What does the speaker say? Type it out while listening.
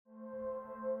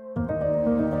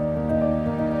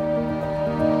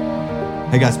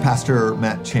Hey guys, Pastor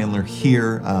Matt Chandler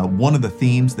here. One of the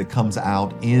themes that comes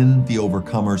out in The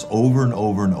Overcomers over and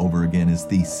over and over again is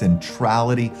the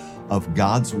centrality of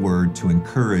God's Word to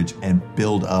encourage and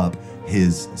build up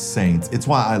His saints. It's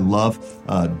why I love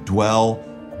Dwell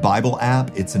Bible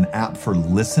app. It's an app for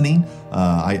listening.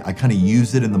 I kind of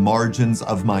use it in the margins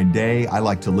of my day. I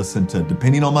like to listen to,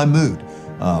 depending on my mood,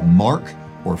 Mark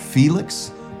or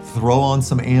Felix. Throw on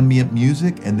some ambient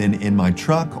music, and then in my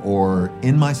truck or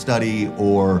in my study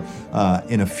or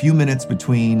in a few minutes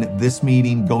between this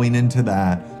meeting going into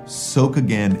that, soak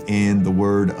again in the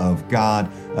Word of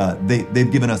God.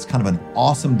 They've given us kind of an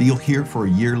awesome deal here for a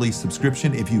yearly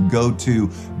subscription. If you go to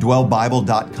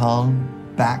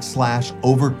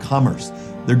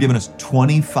dwellbible.com/overcomers, they're giving us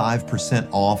 25%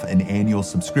 off an annual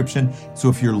subscription. So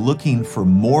if you're looking for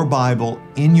more Bible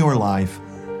in your life,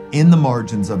 in the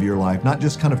margins of your life, not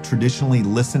just kind of traditionally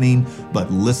listening,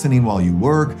 but listening while you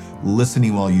work,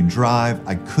 listening while you drive,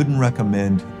 I couldn't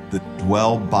recommend the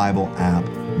Dwell Bible app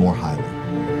more highly.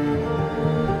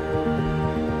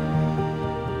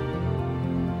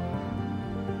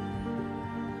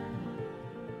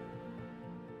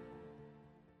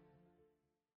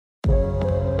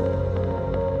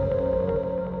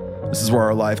 This is where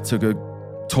our life took a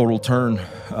total turn.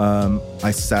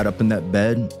 I sat up in that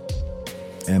bed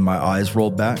and my eyes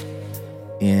rolled back,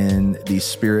 and these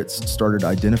spirits started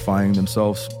identifying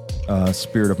themselves.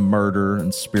 Spirit of murder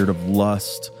and spirit of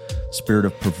lust, spirit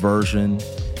of perversion.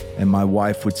 And my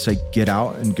wife would say, get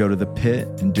out and go to the pit.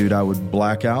 And dude, I would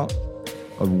black out.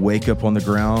 I'd wake up on the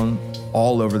ground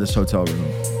all over this hotel room.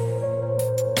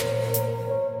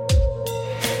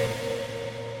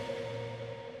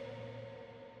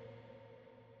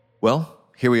 Well,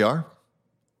 here we are,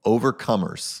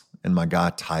 Overcomers, and my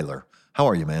guy, Tyler. How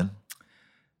are you, man?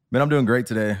 Man, I'm doing great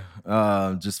today.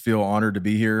 Just feel honored to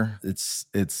be here. It's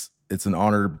an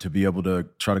honor to be able to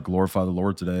try to glorify the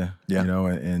Lord today. Yeah. You know,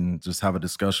 and just have a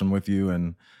discussion with you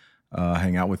and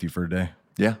hang out with you for a day.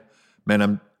 Yeah,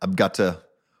 man, I've got to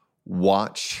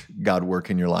watch God work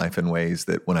in your life in ways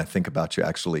that when I think about you,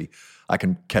 actually, I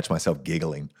can catch myself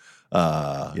giggling.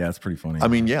 Yeah, it's pretty funny. I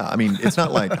mean, it's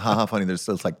not like haha funny.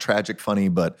 It's like tragic funny,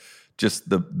 but just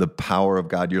the power of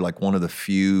God. You're like one of the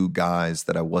few guys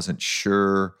that I wasn't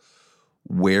sure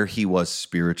where he was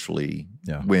spiritually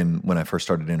when I first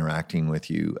started interacting with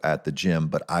you at the gym.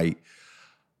 But I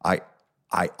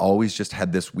always just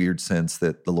had this weird sense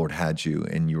that the Lord had you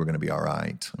and you were going to be all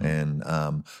right. Mm-hmm. And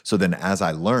so then as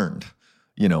I learned,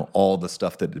 all the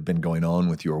stuff that had been going on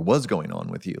with you or was going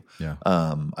on with you,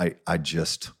 I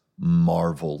just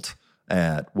marveled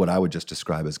at what I would just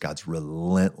describe as God's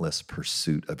relentless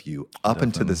pursuit of you up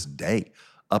into this day.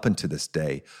 But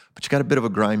you got a bit of a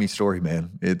grimy story,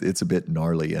 man. It's a bit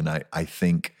gnarly, and I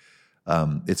think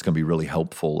it's going to be really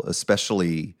helpful,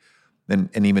 especially, and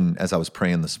even as I was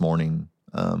praying this morning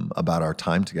about our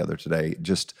time together today,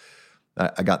 just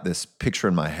I got this picture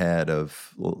in my head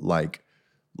of like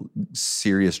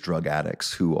serious drug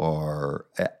addicts who are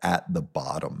at the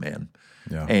bottom, man.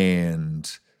 Yeah. And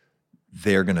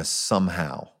they're going to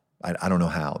somehow, I don't know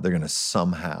how, they're going to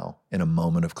somehow, in a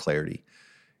moment of clarity,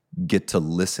 get to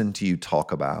listen to you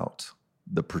talk about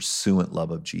the pursuant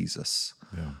love of Jesus,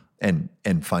 and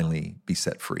finally be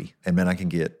set free. And man, I can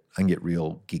get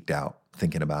real geeked out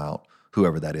thinking about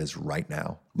whoever that is right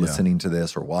now, listening to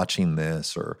this or watching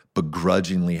this or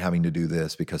begrudgingly having to do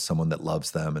this because someone that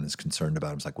loves them and is concerned about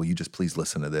them is like, will you just please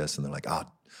listen to this? And they're like,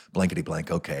 blankety blank,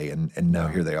 okay. And now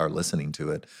here they are listening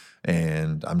to it.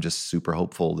 And I'm just super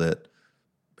hopeful that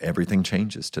everything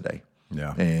changes today.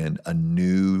 Yeah. And a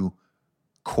new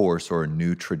course or a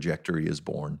new trajectory is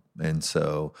born. And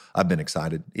so I've been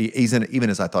excited. Even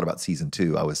as I thought about season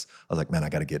 2, I was like, man, I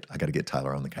gotta get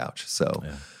Tyler on the couch. So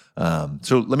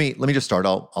so let me just start.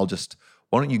 I'll just,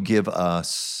 why don't you give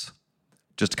us,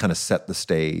 just to kind of set the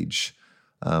stage,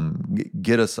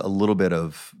 get us a little bit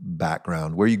of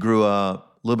background, where you grew up,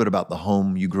 a little bit about the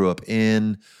home you grew up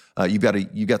in. You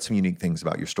got some unique things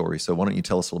about your story. So why don't you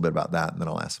tell us a little bit about that, and then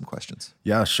I'll ask some questions.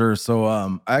 Yeah, sure. So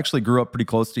I actually grew up pretty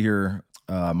close to here.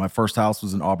 My first house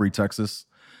was in Aubrey, Texas.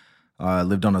 I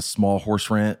lived on a small horse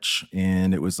ranch,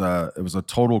 and it was a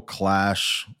total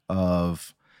clash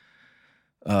of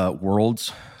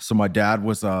worlds. So my dad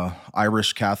was a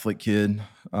Irish Catholic kid.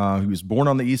 He was born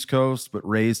on the East Coast, but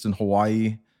raised in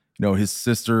Hawaii. His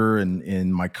sister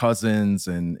and my cousins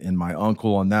and my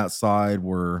uncle on that side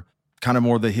were kind of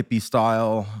more the hippie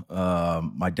style.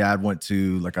 My dad went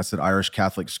to, like I said, Irish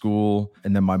Catholic school.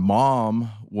 And then my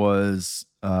mom was,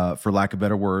 for lack of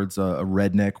better words, a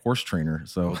redneck horse trainer.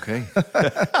 So okay.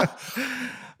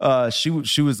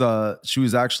 She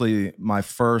was actually my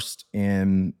first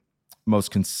and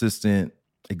most consistent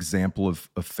example of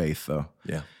faith, though.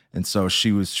 Yeah. And so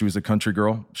she was a country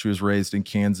girl. She was raised in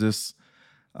Kansas.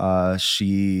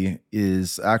 She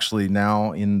is actually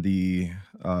now in the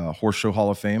Horse Show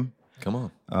Hall of Fame. Come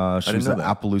on. She was an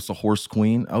Appaloosa horse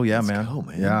queen. Oh yeah, Let's man. go,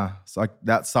 man. Yeah. So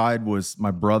that side was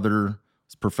my brother,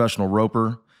 professional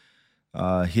roper.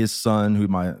 His son, who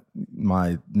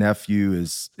my nephew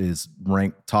is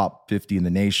ranked top 50 in the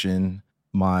nation.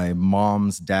 My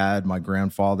mom's dad, my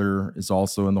grandfather, is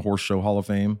also in the Horse Show Hall of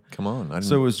Fame. Come on.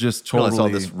 So it was just totally all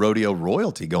this rodeo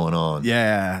royalty going on.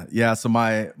 Yeah. Yeah. So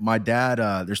my dad,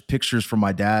 there's pictures from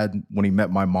my dad when he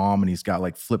met my mom, and he's got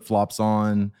like flip-flops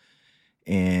on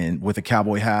and with a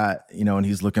cowboy hat, and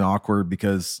he's looking awkward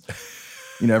because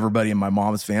everybody in my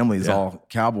mom's family is all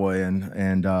cowboy.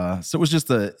 And so it was just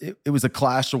it was a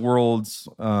clash of worlds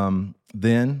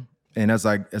then. And as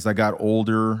I got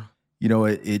older,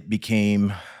 it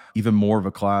became even more of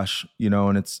a clash,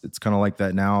 and it's kind of like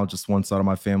that now. Just one side of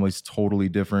my family is totally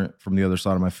different from the other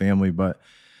side of my family. But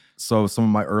so some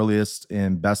of my earliest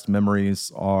and best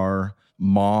memories are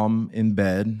mom in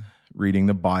bed reading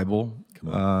the Bible.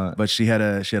 But she had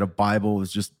a Bible. It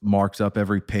was just marked up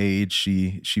every page.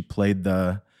 She played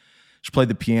the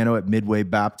piano at Midway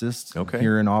Baptist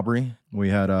here in Aubrey. We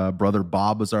had brother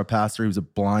Bob was our pastor. He was a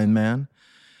blind man,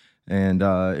 and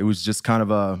it was just kind of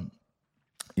a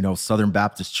Southern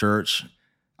Baptist church.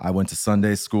 I went to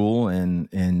Sunday school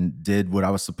and did what I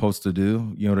was supposed to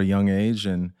do, at a young age,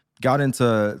 and got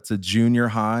into junior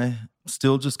high.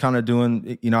 Still just kind of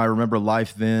doing. I remember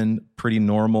life then pretty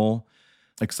normal.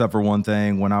 Except for one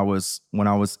thing, when I was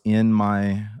I was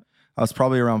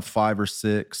probably around 5 or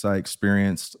 6. I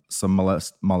experienced some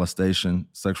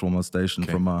sexual molestation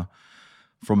from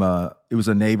a. It was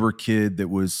a neighbor kid he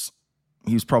was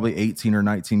probably 18 or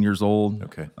 19 years old.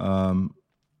 Okay.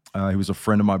 He was a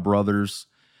friend of my brother's,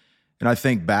 and I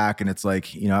think back, and it's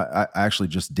like I actually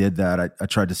just did that. I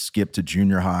tried to skip to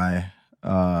junior high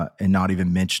and not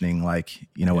even mentioning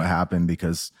what happened,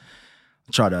 because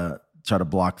I try to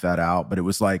block that out. But it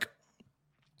was like,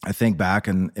 I think back,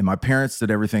 and my parents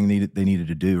did everything they needed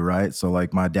to do, right? So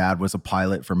like my dad was a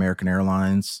pilot for American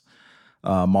Airlines.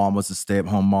 Mom was a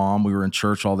stay-at-home mom. We were in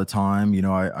church all the time.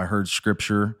 I heard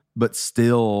scripture, but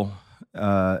still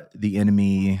the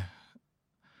enemy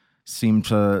seemed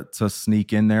to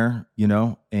sneak in there,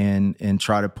 and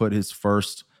try to put his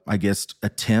first, I guess,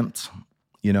 attempt,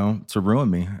 to ruin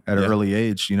me at an early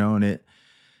age, and it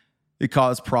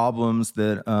caused problems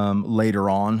that later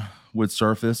on would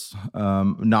surface.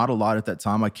 Not a lot at that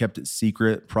time. I kept it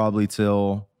secret probably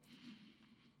till,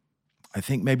 I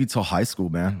think maybe till high school,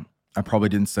 man. I probably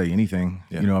didn't say anything,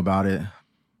 about it.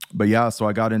 But yeah, so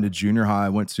I got into junior high. I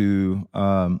went to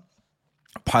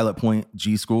Pilot Point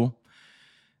G School,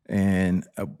 and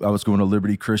I was going to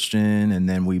Liberty Christian, and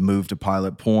then we moved to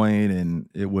Pilot Point, and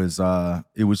it was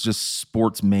just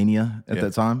sports mania at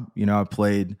that time. I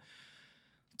played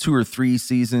 2 or 3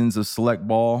 seasons of select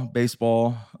ball,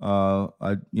 baseball.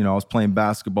 I was playing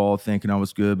basketball thinking I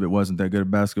was good, but wasn't that good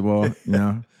at basketball,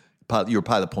 You were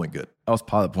Pilot Point good. I was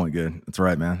Pilot Point good. That's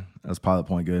right, man. I was Pilot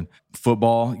Point good.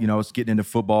 Football, I was getting into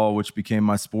football, which became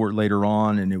my sport later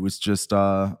on. And it was just,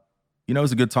 it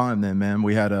was a good time then, man.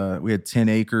 We had 10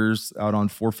 acres out on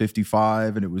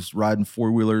 455, and it was riding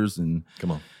 4-wheelers and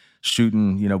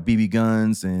shooting, BB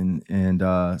guns and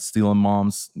stealing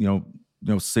mom's,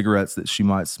 cigarettes that she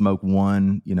might smoke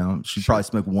one, she'd probably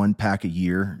smoke 1 pack a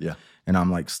year. Yeah. And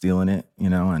I'm like stealing it,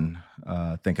 and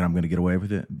thinking I'm going to get away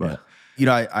with it. But,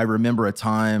 I remember a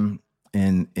time,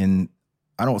 and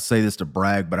I don't say this to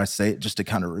brag, but I say it just to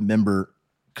kind of remember,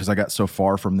 because I got so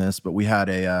far from this, but we had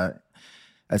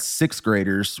as 6th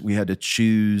graders, we had to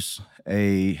choose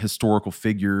a historical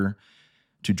figure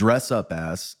to dress up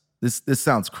as. This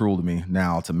sounds cruel to me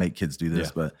now to make kids do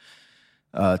this, but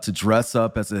to dress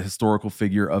up as a historical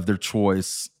figure of their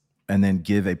choice, and then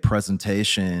give a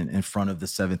presentation in front of the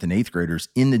 7th and 8th graders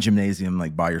in the gymnasium,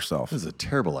 like by yourself. This is a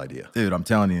terrible idea. Dude, I'm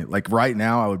telling you, like right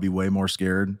now I would be way more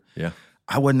scared. Yeah.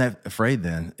 I wasn't that afraid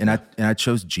then. And I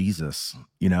chose Jesus,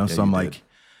 so I'm like,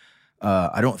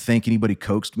 I don't think anybody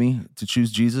coaxed me to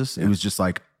choose Jesus. It was just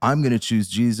like, I'm going to choose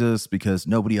Jesus because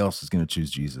nobody else is going to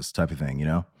choose Jesus type of thing,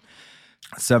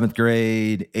 7th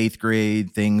grade, 8th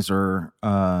grade, things are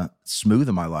smooth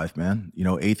in my life, man.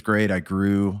 8th grade, I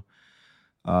grew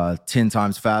 10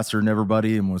 times faster than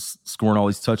everybody and was scoring all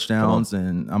these touchdowns.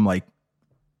 And I'm like,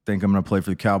 think I'm going to play for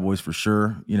the Cowboys for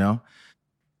sure.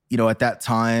 At that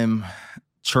time,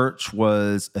 church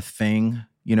was a thing.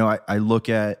 I look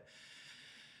at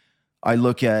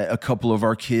a couple of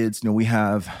our kids.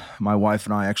 My wife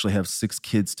and I actually have 6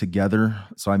 kids together.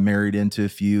 So I married into a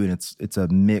few, and it's a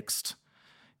mixed,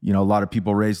 you know, a lot of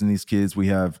people raising these kids, we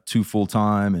have 2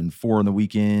 full-time and 4 on the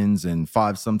weekends and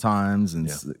 5 sometimes. And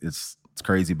it's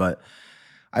crazy. But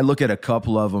I look at a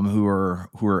couple of them who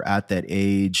are at that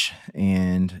age,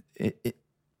 and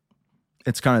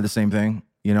it's kind of the same thing,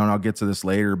 you know, and I'll get to this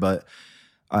later, but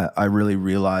I really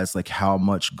realize like how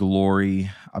much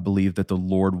glory I believe that the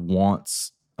Lord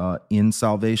wants in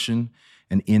salvation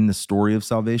and in the story of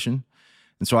salvation.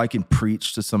 And so I can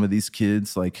preach to some of these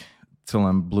kids like till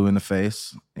I'm blue in the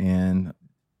face, and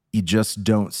you just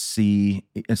don't see,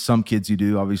 and some kids you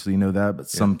do, obviously you know that, but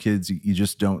some kids you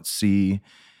just don't see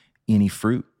any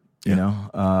fruit, you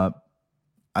know?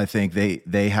 I think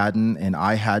they hadn't, and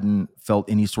I hadn't felt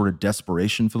any sort of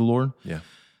desperation for the Lord. Yeah.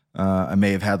 I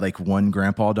may have had like one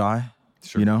grandpa die,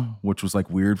 you know, which was like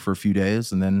weird for a few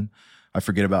days. And then I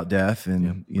forget about death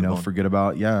and, you know, forget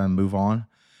about, and move on.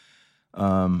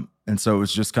 And so it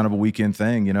was just kind of a weekend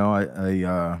thing, you know.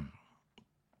 I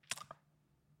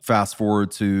fast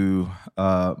forward to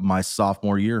my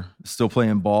sophomore year, still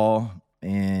playing ball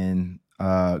and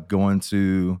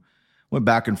went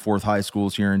back and forth high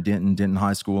schools here in Denton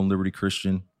High School and Liberty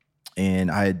Christian. And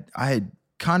I had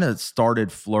kind of started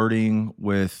flirting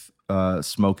with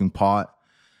smoking pot,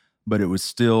 but it was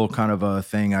still kind of a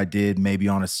thing I did maybe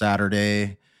on a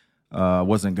Saturday. I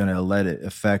wasn't going to let it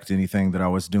affect anything that I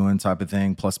was doing type of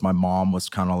thing. Plus my mom was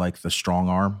kind of like the strong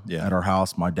arm at our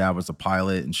house. My dad was a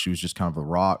pilot and she was just kind of a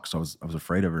rock. So I was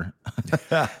afraid of her.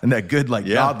 And that good, like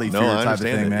godly fear type of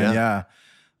thing, man.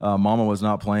 Mama was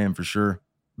not playing for sure.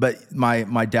 But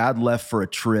my dad left for a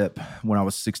trip when I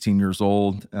was 16 years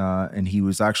old, and he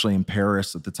was actually in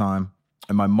Paris at the time.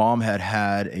 And my mom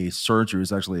had a surgery. It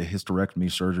was actually a hysterectomy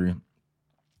surgery.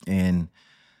 And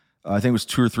I think it was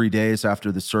 2 or 3 days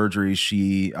after the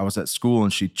surgery, I was at school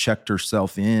and she checked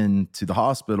herself in to the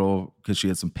hospital because she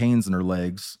had some pains in her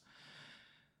legs.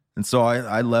 And so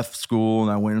I left school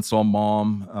and I went and saw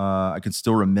Mom. I can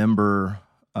still remember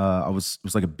it was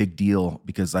like a big deal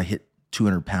because I hit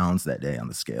 200 pounds that day on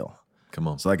the scale. Come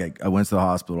on. So like I went to the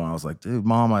hospital and I was like, dude,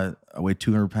 Mom, I weighed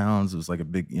 200 pounds. It was like a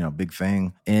big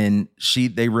thing. And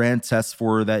they ran tests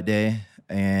for her that day,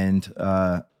 and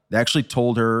they actually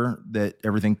told her that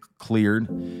everything cleared.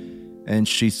 And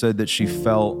she said that she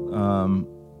felt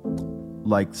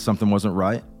like something wasn't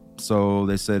right. So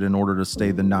they said, in order to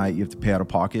stay the night, you have to pay out of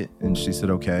pocket. And she said,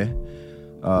 okay.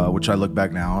 Which I look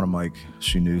back now and I'm like,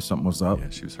 she knew something was up. Yeah,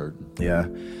 she was hurting. Yeah.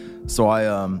 So I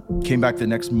came back the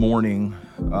next morning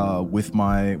with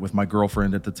my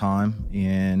girlfriend at the time,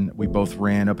 and we both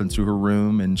ran up into her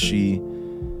room, and she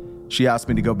asked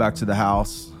me to go back to the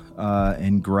house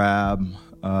and grab,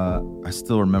 I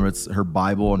still remember, it's her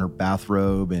Bible and her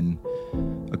bathrobe and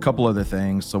a couple other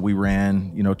things. So we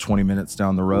ran, 20 minutes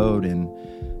down the road, and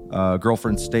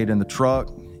girlfriend stayed in the truck,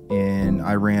 and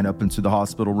I ran up into the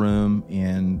hospital room,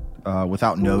 and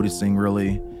without noticing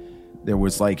really, there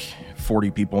was like 40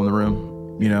 people in the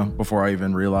room, before I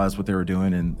even realized what they were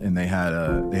doing. And they had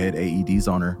AEDs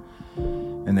on her,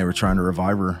 and they were trying to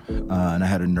revive her. And I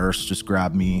had a nurse just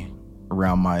grab me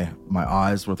around my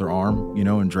eyes with her arm,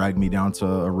 and drag me down to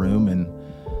a room. And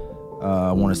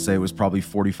I want to say it was probably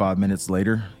 45 minutes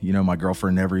later, my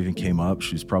girlfriend never even came up.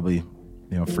 She was probably,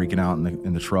 freaking out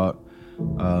in the truck.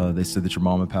 They said that your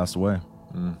mom had passed away.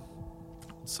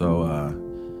 So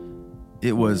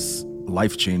it was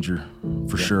life changer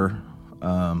for sure.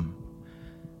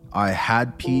 I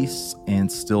had peace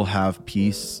and still have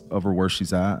peace over where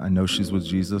she's at. I know she's with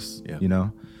Jesus,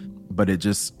 but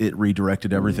it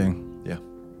redirected everything. Yeah.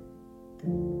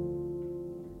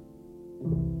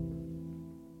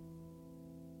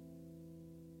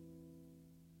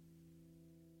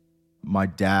 My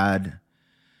dad,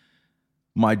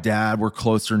 we're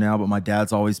closer now, but my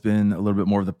dad's always been a little bit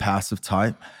more of the passive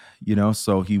type,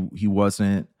 so he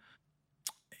wasn't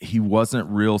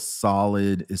real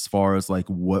solid as far as like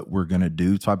what we're going to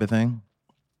do type of thing.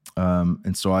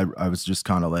 And so I was just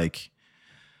kind of like,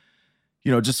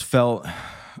 just felt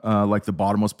like the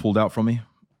bottom was pulled out from me,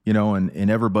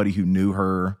 and everybody who knew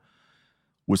her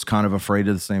was kind of afraid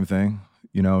of the same thing.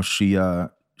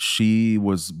 She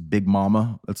was Big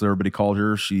Mama. That's what everybody called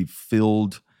her. She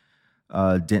filled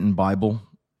Denton Bible,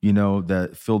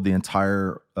 that filled the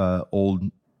entire old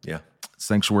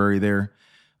sanctuary there.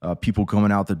 People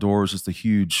coming out the door. Was just a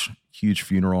huge, huge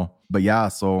funeral. But yeah,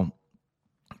 so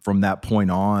from that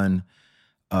point on,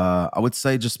 I would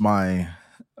say just my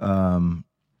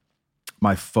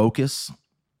focus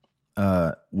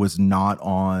was not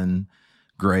on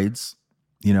grades,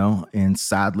 and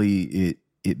sadly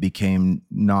it became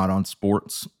not on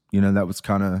sports. That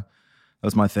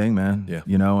was my thing, man. Yeah.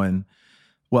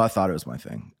 Well, I thought it was my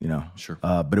thing, Sure.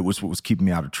 but it was what was keeping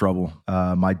me out of trouble.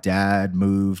 My dad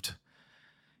moved.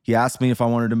 He asked me if I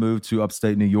wanted to move to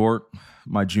upstate New York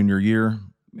my junior year,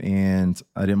 and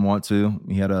I didn't want to.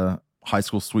 He had a high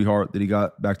school sweetheart that he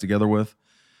got back together with.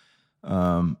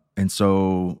 And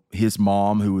so his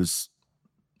mom, who was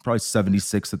probably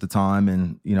 76 at the time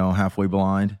and, halfway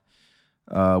blind,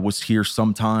 was here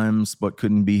sometimes, but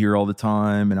couldn't be here all the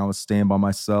time. And I was staying by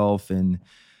myself. And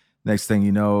next thing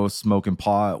you know, smoking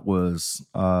pot was,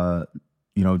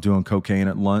 doing cocaine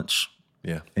at lunch.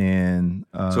 Yeah. And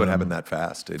so it happened that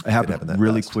fast. It happened that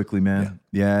really fast. Quickly, man.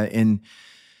 Yeah. And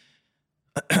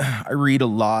I read a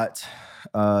lot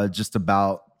just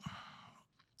about,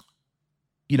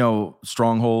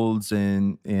 strongholds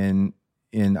and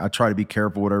I try to be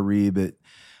careful what I read, but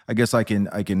I guess I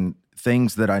can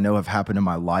things that I know have happened in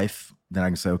my life, then I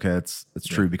can say, okay, it's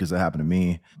true because it happened to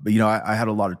me. But, I had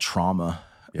a lot of trauma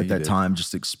at that time,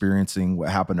 just experiencing what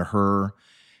happened to her.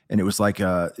 And it was like,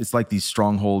 it's like these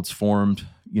strongholds formed,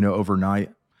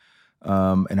 overnight.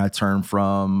 And I turned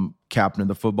from captain of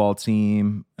the football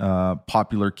team,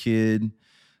 popular kid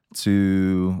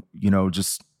to,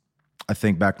 just, I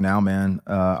think back now, man,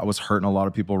 I was hurting a lot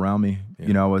of people around me.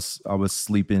 Yeah. I was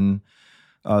sleeping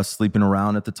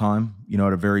around at the time, at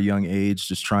a very young age,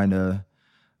 just trying to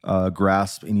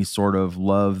grasp any sort of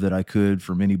love that I could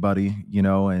from anybody,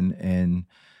 and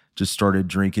just started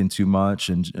drinking too much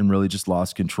and really just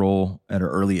lost control at an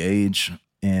early age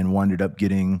and wound up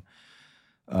getting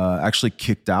actually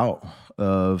kicked out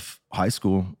of high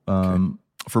school from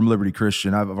Liberty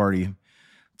Christian. I've already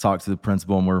talked to the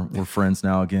principal and we're friends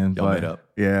now again. Y'all made up.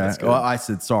 Yeah. Well, I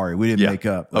said, sorry, we didn't make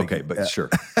up. Okay, but sure.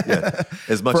 Yeah.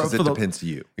 As much as it depends to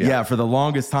you. Yeah. For the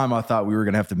longest time, I thought we were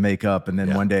going to have to make up. And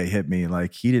then one day it hit me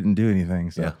like, he didn't do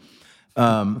anything. So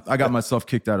I got myself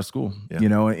kicked out of school,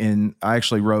 and I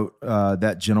actually wrote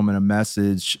that gentleman a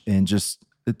message and just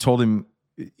told him,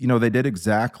 they did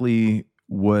exactly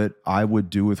what I would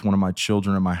do with one of my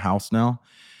children in my house now.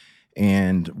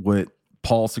 And what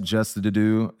Paul suggested to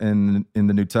do in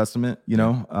the New Testament,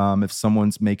 if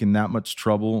someone's making that much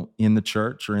trouble in the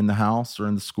church or in the house or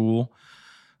in the school,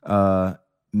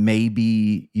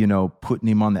 maybe, putting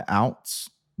him on the outs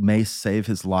may save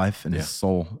his life and his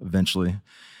soul eventually.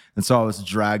 And so I was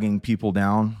dragging people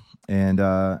down. And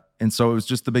so it was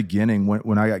just the beginning.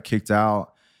 When I got kicked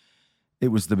out, it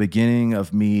was the beginning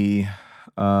of me,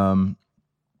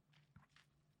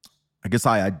 I guess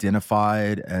I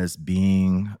identified as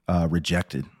being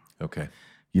rejected. Okay.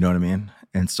 You know what I mean?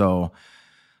 And so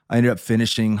I ended up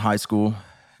finishing high school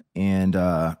and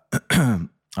I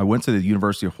went to the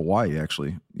University of Hawaii,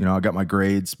 actually. I got my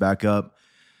grades back up,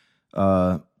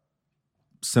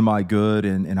 semi good,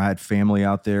 and I had family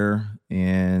out there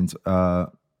and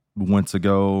went to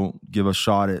go give a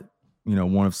shot at,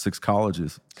 one of 6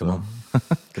 colleges. Come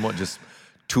on, just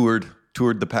toured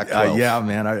the Pac-12. Yeah,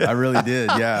 man, I really did.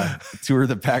 Yeah, toured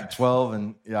the Pac-12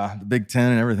 and the Big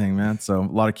Ten and everything, man. So a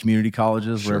lot of community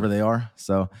colleges wherever they are.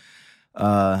 So,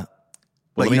 let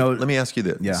me ask you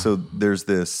this. Yeah. So there's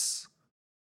this.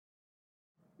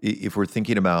 If we're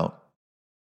thinking about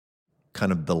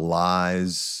kind of the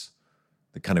lies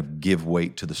that kind of give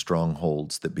weight to the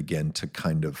strongholds that begin to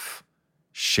kind of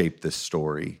shape this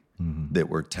story that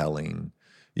we're telling,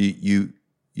 you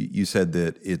said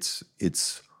that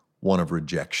it's one of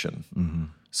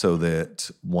rejection. So that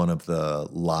one of the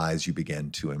lies you began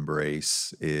to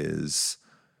embrace is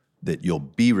that you'll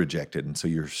be rejected. And so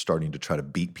you're starting to try to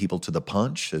beat people to the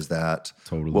punch. Is that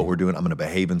what we're doing? I'm going to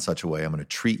behave in such a way. I'm going to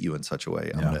treat you in such a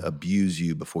way. I'm going to abuse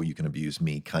you before you can abuse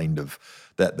me. Kind of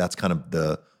that's kind of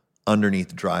the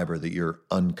underneath driver that you're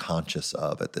unconscious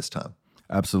of at this time.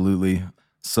 Absolutely.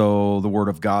 So the word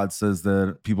of God says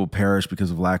that people perish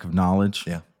because of lack of knowledge.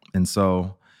 Yeah. And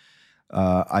so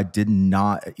I did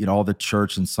not, all the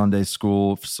church and Sunday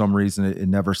school, for some reason, it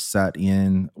never sat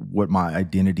in what my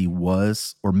identity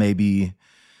was, or maybe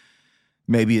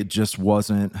it just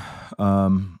wasn't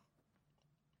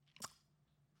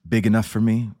big enough for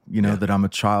me, that I'm a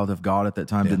child of God at that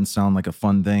time. Didn't sound like a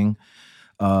fun thing.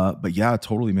 But yeah,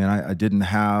 totally, man. I didn't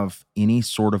have any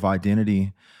sort of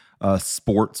identity.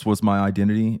 Sports was my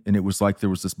identity. And it was like there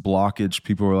was this blockage.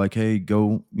 People were like, hey,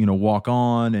 go, walk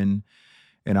on. And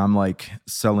I'm like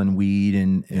selling weed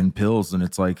and pills. And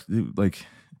it's like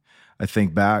I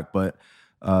think back, but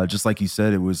just like you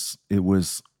said, it was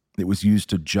used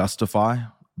to justify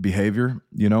behavior,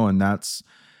 and that's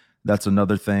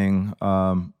another thing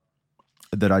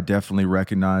that I definitely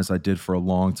recognize I did for a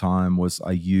long time was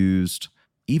I used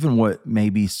even what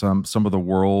maybe some of the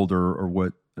world or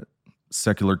what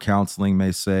secular counseling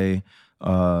may say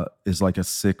is like a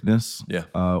sickness. Yeah.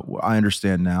 I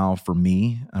understand now for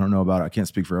me, I don't know about it, I can't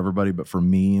speak for everybody, but for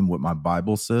me and what my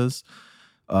Bible says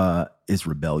is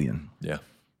rebellion. Yeah.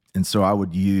 And so I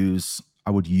would use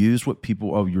what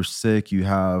people, oh, you're sick, you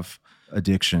have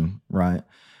addiction, right?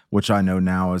 Which I know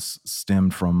now is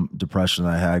stemmed from depression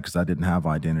that I had because I didn't have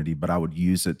identity, but I would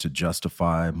use it to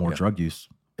justify more drug use.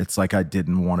 It's like I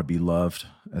didn't want to be loved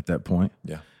at that point.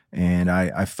 Yeah. And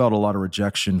I felt a lot of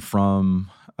rejection from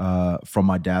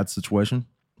my dad's situation.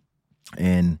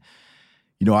 And,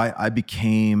 I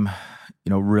became,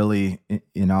 really,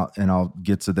 and I'll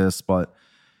get to this, but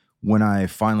when I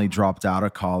finally dropped out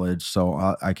of college,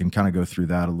 so I can kind of go through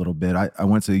that a little bit. I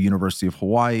went to the University of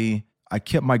Hawaii. I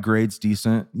kept my grades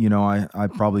decent. I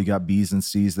probably got B's and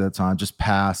C's at that time, just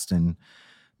passed and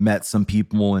met some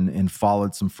people and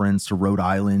followed some friends to Rhode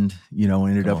Island,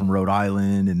 ended up in Rhode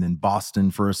Island and then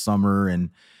Boston for a summer. And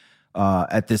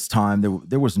at this time,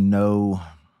 there was no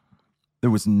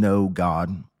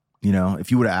God.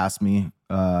 If you would have asked me,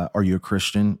 are you a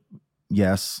Christian?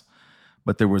 Yes.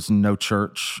 But there was no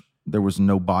church. There was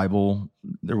no Bible.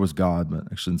 There was God, but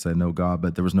I shouldn't say no God,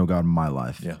 but there was no God in my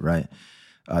life, right?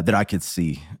 That I could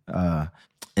see.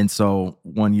 And so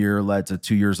 1 year led to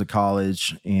 2 years of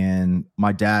college. And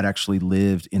my dad actually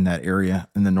lived in that area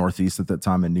in the Northeast at that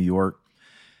time in New York.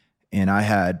 And I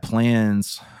had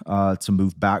plans to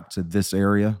move back to this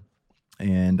area.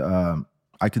 And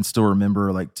I can still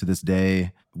remember, like to this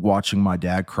day, watching my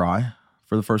dad cry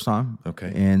for the first time.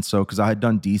 Okay. And so, because I had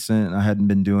done decent and I hadn't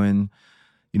been doing,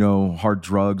 hard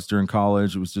drugs during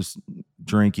college. It was just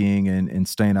drinking and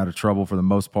staying out of trouble for the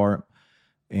most part.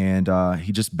 And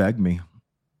he just begged me.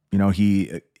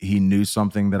 He knew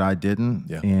something that I didn't.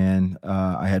 Yeah. And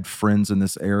I had friends in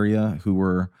this area who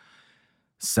were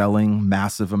selling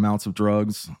massive amounts of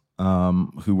drugs,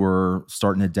 who were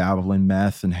starting to dabble in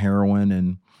meth and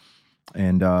heroin.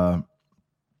 And I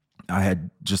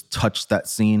had just touched that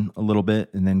scene a little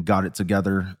bit and then got it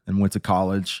together and went to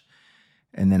college.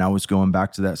 And then I was going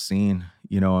back to that scene,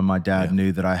 and my dad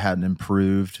knew that I hadn't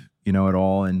improved, at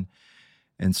all. And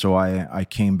so I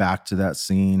came back to that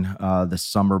scene the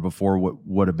summer before what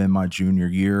would have been my junior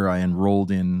year. I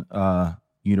enrolled in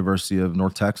University of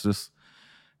North Texas,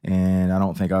 and I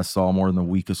don't think I saw more than a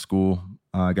week of school.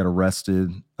 I got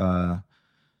arrested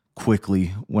quickly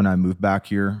when I moved back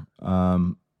here,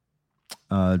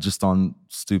 just on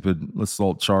stupid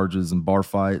assault charges and bar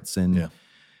fights,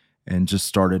 and just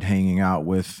started hanging out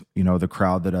with the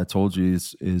crowd that I told you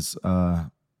is that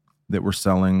were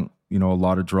selling a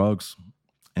lot of drugs.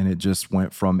 And it just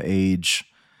went from age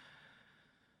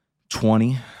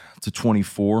 20 to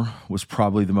 24 was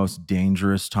probably the most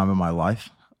dangerous time of my life.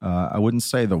 I wouldn't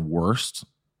say the worst.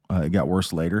 It got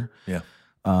worse later. Yeah.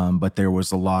 But there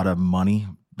was a lot of money.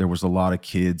 There was a lot of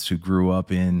kids who grew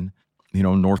up in,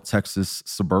 North Texas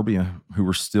suburbia who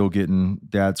were still getting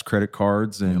dad's credit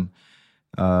cards and,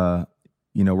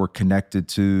 were connected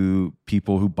to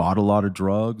people who bought a lot of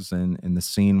drugs. And the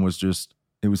scene was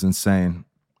it was insane.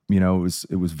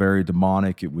 It was very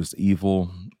demonic. It was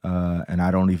evil. And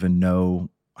I don't even know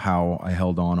how I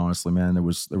held on, honestly, man. There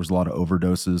was a lot of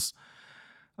overdoses.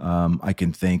 I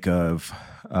can think of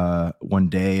one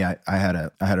day I had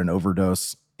an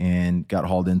overdose and got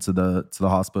hauled into the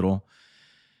hospital.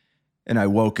 And I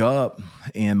woke up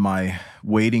and my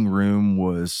waiting room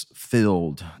was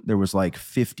filled. There was like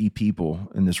 50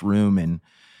 people in this room, and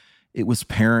it was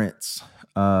parents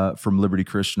from Liberty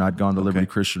Christian. I'd gone to Liberty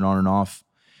Christian on and off.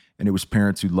 And it was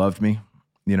parents who loved me,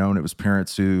 and it was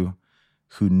parents who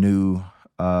knew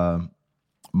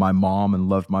my mom and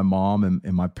loved my mom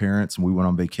and my parents. And we went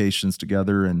on vacations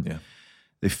together, and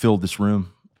they filled this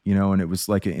room, and it was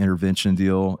like an intervention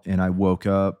deal. And I woke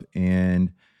up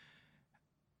and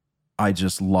I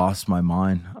just lost my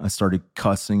mind. I started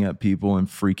cussing at people and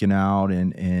freaking out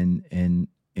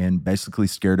and basically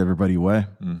scared everybody away.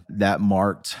 That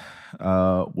marked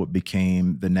what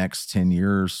became the next 10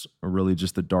 years, or really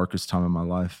just the darkest time of my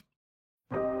life.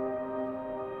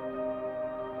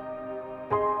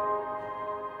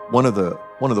 One of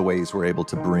the ways we're able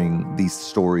to bring these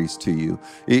stories to you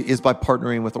is by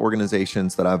partnering with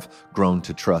organizations that I've grown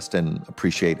to trust and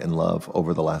appreciate and love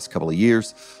over the last couple of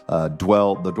years. The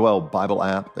Dwell Bible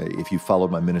app, if you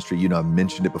followed my ministry, I've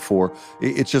mentioned it before.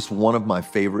 It's just one of my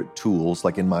favorite tools,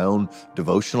 like in my own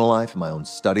devotional life, in my own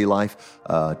study life,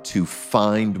 to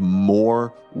find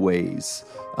more ways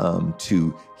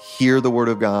to hear the Word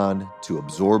of God, to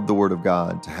absorb the Word of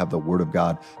God, to have the Word of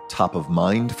God top of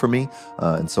mind for me.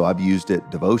 And so I've used it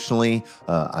devotionally.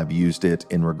 I've used it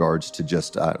in regards to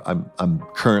just, I'm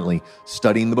currently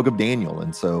studying the book of Daniel.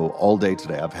 And so all day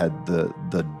today, I've had the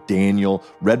Daniel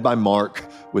read by Mark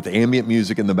with ambient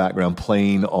music in the background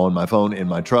playing on my phone in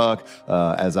my truck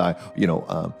as I,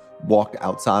 walked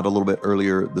outside a little bit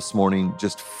earlier this morning,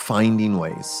 just finding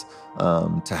ways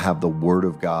to have the Word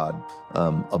of God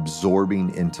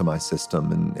absorbing into my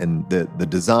system, and the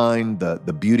design,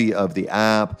 the beauty of the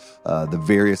app, the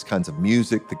various kinds of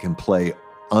music that can play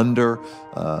under,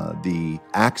 the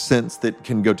accents that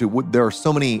can go to. There are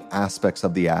so many aspects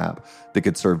of the app that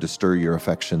could serve to stir your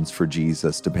affections for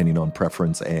Jesus, depending on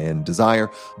preference and desire.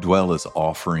 Dwell is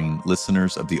offering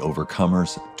listeners of The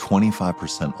Overcomers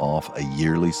 25% off a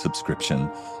yearly subscription.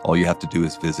 All you have to do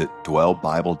is visit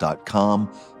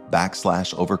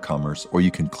dwellbible.com/overcomers, or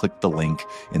you can click the link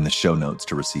in the show notes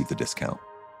to receive the discount.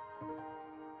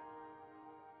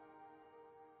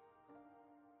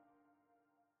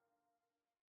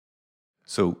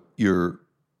 So you're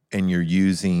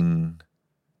using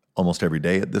almost every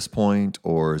day at this point,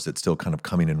 or is it still kind of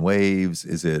coming in waves?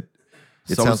 It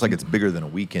sounds like it's bigger than a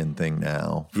weekend thing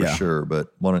now, for sure.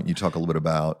 But why don't you talk a little bit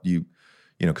about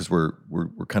because we're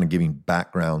kind of giving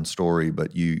background story,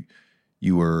 but you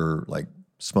were like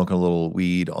smoking a little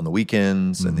weed on the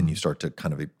weekends, and then you start to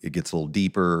kind of, it gets a little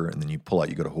deeper, and then you pull out,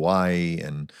 you go to Hawaii,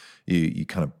 and you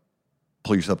kind of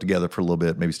pull yourself together for a little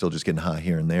bit, maybe still just getting high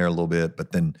here and there a little bit,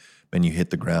 but then you hit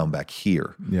the ground back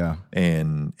here. Yeah.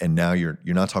 And now you're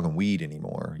not talking weed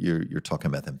anymore. You're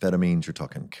talking methamphetamines, you're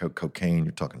talking cocaine,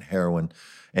 you're talking heroin.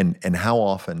 And how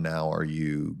often now are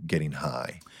you getting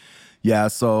high? Yeah.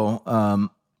 So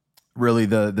really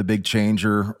the big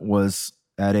changer was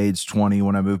at age 20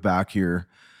 when I moved back here.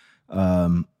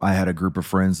 I had a group of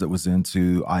friends that was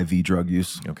into IV drug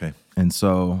use. Okay. And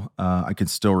so I can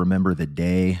still remember the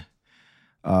day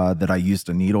that I used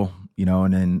a needle,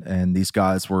 and these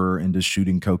guys were into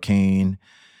shooting cocaine,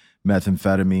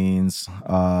 methamphetamines,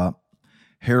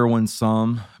 heroin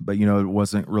some, but it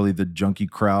wasn't really the junkie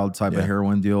crowd type of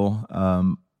heroin deal.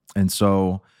 And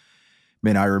so,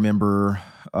 man, I remember,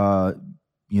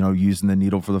 using the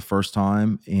needle for the first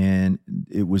time, and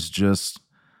it was just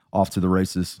off to the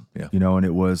races, and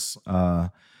it was,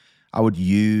 I would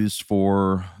use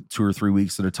for 2 or 3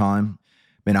 weeks at a time.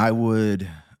 Man, I would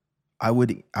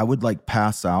like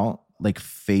pass out like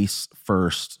face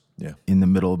first in the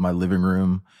middle of my living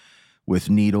room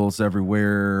with needles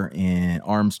everywhere and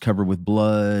arms covered with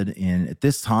blood. And at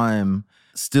this time,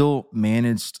 still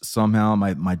managed somehow.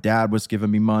 My dad was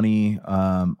giving me money.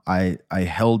 I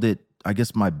held it. I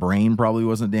guess my brain probably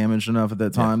wasn't damaged enough at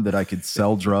that time that I could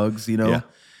sell drugs,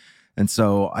 And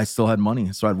so I still had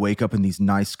money. So I'd wake up in these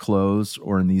nice clothes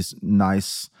or in these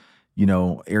nice,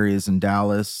 areas in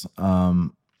Dallas,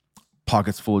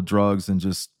 pockets full of drugs, and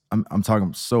just I'm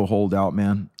talking so holed out,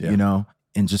 man,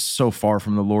 and just so far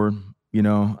from the Lord,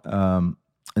 and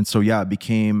so it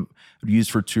became, I'd use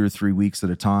for 2 or 3 weeks at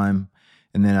a time,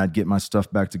 and then I'd get my stuff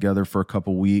back together for a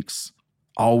couple weeks.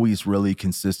 Always really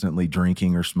consistently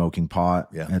drinking or smoking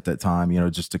pot at that time,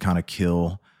 just to kind of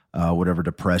kill whatever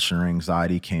depression or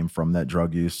anxiety came from that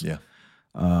drug use.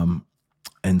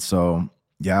 And so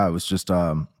it was just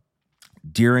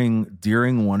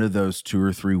during one of those 2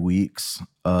 or 3 weeks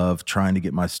of trying to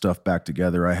get my stuff back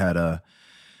together, I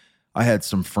had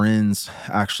some friends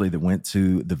actually that went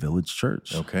to the Village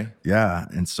Church. Okay. Yeah.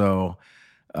 And so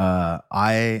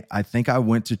I think I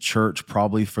went to church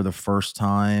probably for the first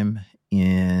time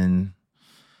in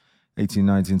 18,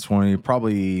 19, 20,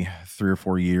 probably 3 or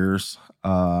 4 years.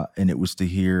 And it was to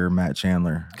hear Matt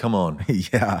Chandler. Come on.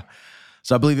 Yeah.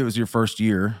 So I believe it was your first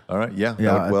year. All right. Yeah.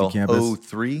 Well,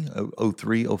 03,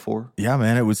 04. Yeah,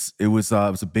 man. It was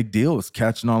a big deal. It was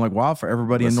catching on like wild for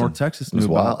everybody in North Texas. Knew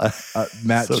about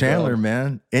Matt so Chandler, wild.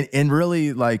 Man. And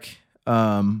really like,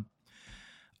 I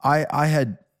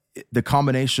had the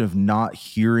combination of not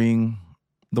hearing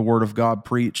the word of God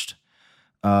preached.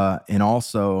 And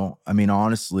also, I mean,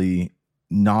 honestly,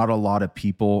 not a lot of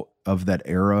people of that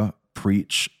era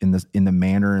preach in the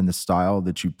manner and the style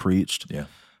that you preached. Yeah.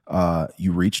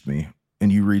 You reached me,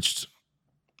 and you reached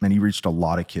a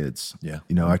lot of kids. Yeah.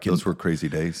 Those were crazy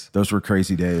days. Those were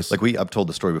crazy days. Like I've told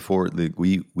the story before.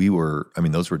 We were,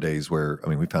 those were days where,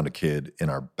 we found a kid in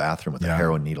our bathroom with a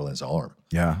heroin needle in his arm.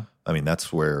 Yeah.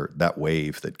 That's where that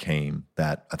wave that came,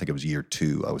 that I think it was year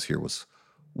 2 I was here, was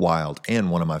wild.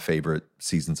 And one of my favorite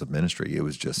seasons of ministry. It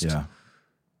was just,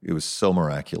 it was so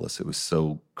miraculous. It was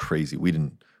so crazy. We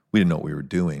didn't know what we were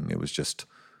doing. It was just,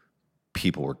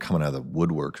 people were coming out of the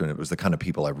woodwork, and it was the kind of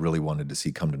people I really wanted to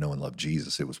see come to know and love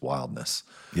Jesus. It was wildness.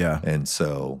 Yeah. And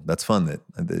so that's fun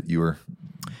that you were.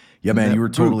 Yeah, man, you were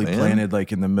totally planted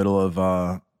like in the middle of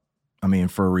I mean,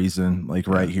 for a reason, like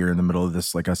right here in the middle of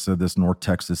this, like I said, this North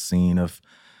Texas scene of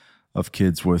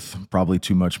kids with probably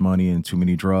too much money and too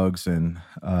many drugs. And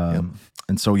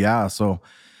so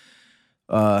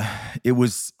it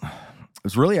was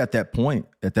really at that point,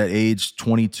 at that age,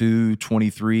 22,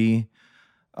 23,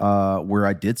 where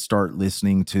I did start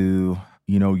listening to,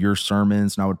 your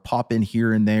sermons, and I would pop in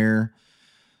here and there.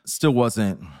 Still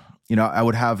wasn't, I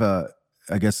would have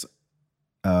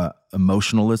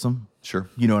emotionalism. Sure.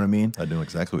 You know what I mean? I know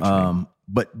exactly what you mean.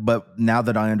 But now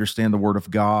that I understand the Word of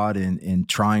God and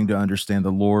trying to understand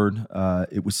the Lord,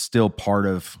 it was still part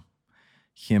of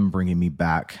Him bringing me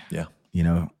back. Yeah.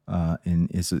 In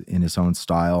His own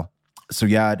style. So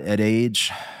yeah, at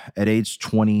age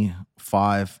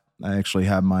 25, I actually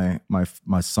had my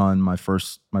son, my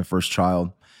first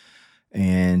child,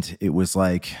 and it was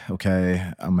like,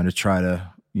 okay, I'm going to try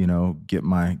to get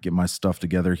my stuff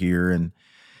together here,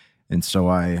 and so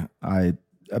I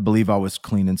believe I was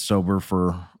clean and sober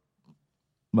for,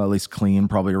 well, at least clean,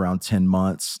 probably around 10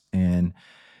 months, and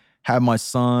had my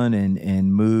son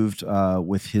and moved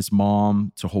with his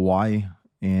mom to Hawaii.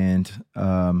 And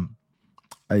I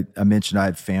mentioned I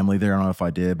had family there. I don't know if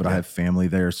I did, but I have family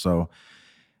there. So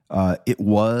it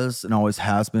was and always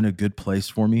has been a good place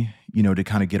for me, to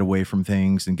kind of get away from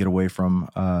things and get away from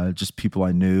just people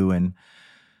I knew.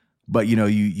 But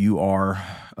you are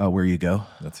where you go.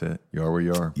 That's it. You are where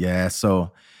you are. Yeah.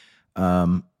 So,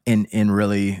 and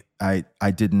really,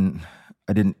 I didn't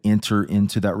enter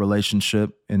into that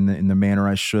relationship in the manner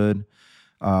I should.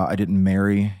 I didn't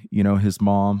marry, his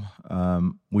mom.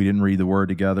 We didn't read the Word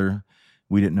together.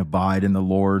 We didn't abide in the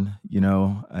Lord,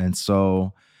 and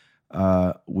so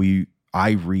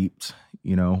I reaped,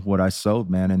 what I sowed,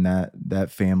 man, and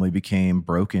that family became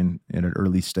broken at an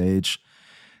early stage.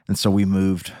 And so we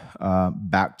moved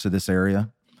back to this area,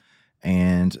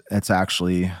 and that's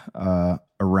actually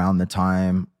around the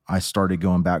time I started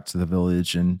going back to the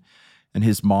village, and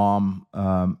his mom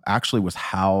actually was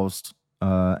housed,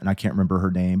 and I can't remember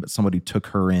her name, but somebody took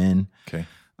her in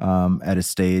at a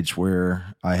stage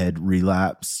where I had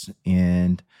relapsed,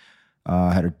 and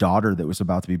I had a daughter that was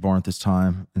about to be born at this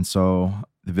time. And so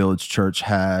the village church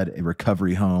had a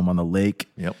recovery home on the lake.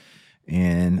 Yep.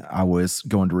 And I was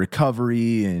going to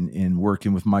recovery and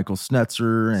working with Michael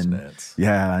Snetzer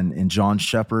and John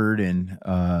Shepard. And,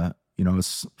 I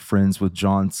was friends with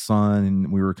John's son,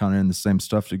 and we were kind of in the same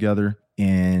stuff together.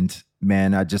 And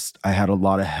man, I had a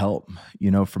lot of help,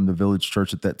 from the village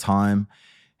church at that time.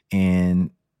 And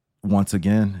once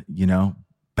again,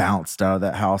 bounced out of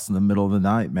that house in the middle of the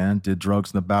night, man, did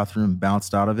drugs in the bathroom,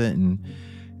 bounced out of it.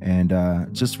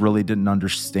 And just really didn't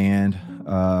understand,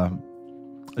 I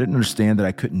didn't understand that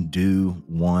I couldn't do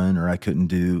one or I couldn't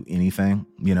do anything,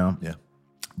 Yeah.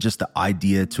 Just the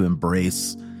idea to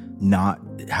embrace not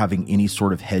having any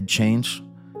sort of head change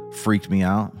freaked me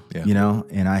out,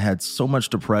 and I had so much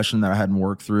depression that I hadn't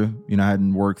worked through. I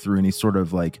hadn't worked through any sort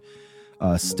of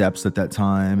steps at that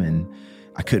time, and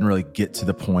I couldn't really get to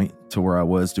the point to where I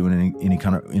was doing any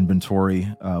kind of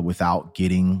inventory without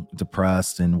getting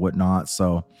depressed and whatnot.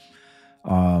 So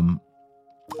I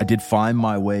did find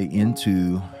my way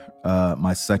into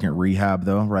my second rehab,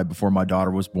 though, right before my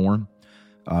daughter was born.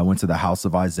 I went to the House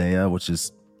of Isaiah, which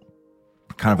is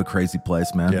kind of a crazy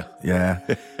place, man. Yeah.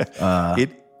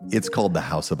 It's called the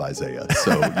House of Isaiah.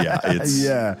 So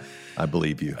yeah, I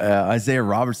believe you. Isaiah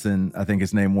Robertson, I think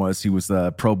his name was. He was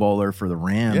the Pro Bowler for the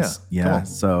Rams. Yeah.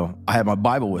 So I had my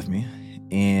Bible with me,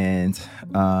 and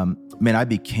man, I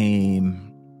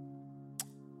became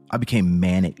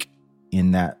manic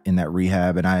in that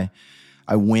rehab, and I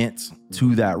went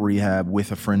to that rehab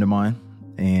with a friend of mine,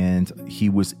 and he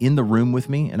was in the room with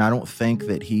me, and I don't think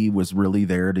that he was really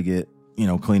there to get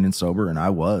clean and sober, and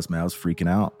I was freaking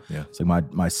out. Yeah. It's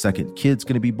like my second kid's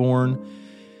going to be born.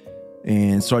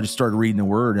 And so I just started reading the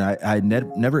Word, and I had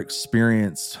never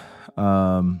experienced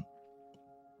the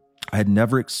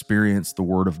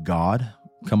Word of God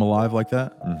come alive like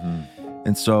that. Mm-hmm.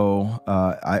 And so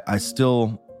I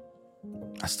still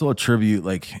attribute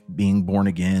being born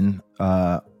again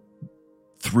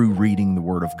through reading the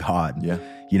Word of God. Yeah.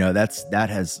 That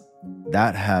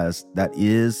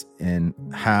is and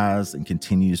has and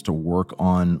continues to work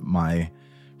on my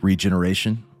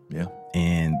regeneration. Yeah.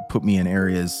 And put me in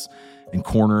areas and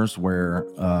corners where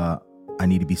I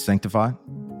need to be sanctified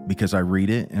because I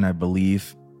read it and I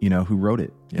believe, who wrote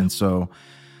it. Yeah. And so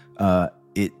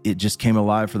it just came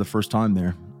alive for the first time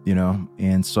there,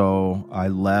 And so I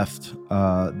left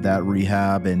that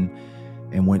rehab and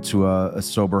went to a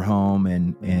sober home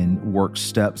and worked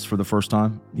steps for the first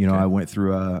time. I went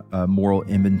through a moral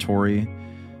inventory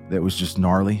that was just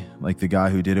gnarly. Like the guy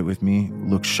who did it with me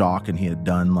looked shocked, and he had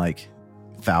done like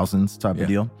thousands type of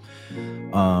deal.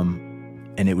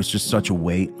 And it was just such a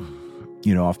weight,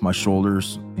 off my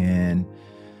shoulders. And,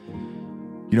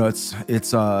 it's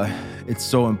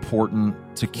so important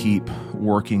to keep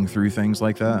working through things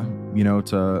like that,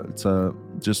 to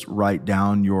just write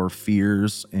down your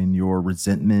fears and your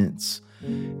resentments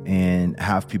and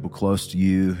have people close to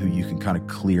you who you can kind of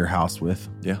clear house with.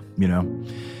 Yeah.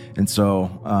 And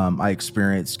so I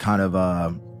experienced kind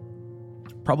of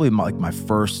probably my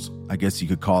first, I guess you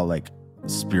could call it like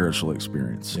spiritual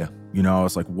experience. Yeah. I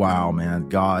was like, wow, man,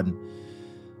 God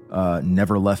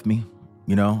never left me.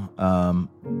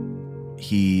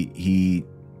 He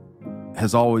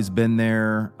has always been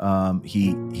there.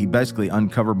 He basically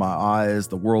uncovered my eyes.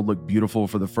 The world looked beautiful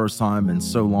for the first time in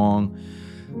so long.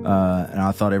 And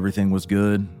I thought everything was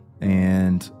good.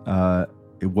 And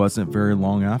it wasn't very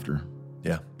long after,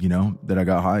 that I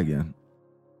got high again.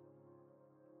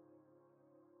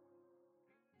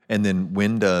 And then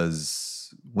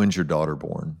when's your daughter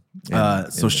born?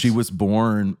 So she was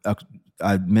born,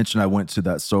 I mentioned I went to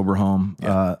that sober home.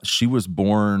 Yeah. She was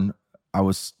born, I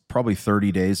was probably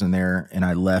 30 days in there, and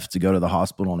I left to go to the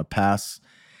hospital on a pass,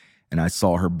 and I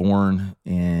saw her born,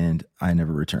 and I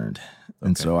never returned.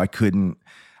 And so I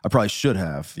probably should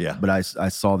have, but I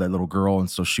saw that little girl, and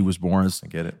so she was born as I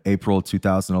get it. April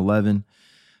 2011.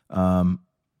 And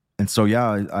so,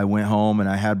 I went home, and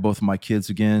I had both of my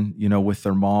kids again, with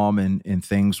their mom, and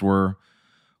things were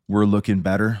looking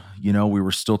better. We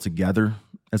were still together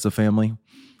as a family.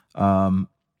 And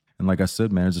like I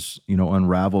said, man, it just,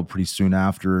 unraveled pretty soon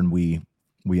after. And we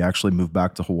actually moved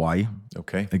back to Hawaii.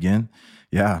 Okay. Again.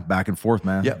 Yeah. Back and forth,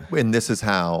 man. Yeah. And this is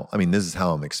how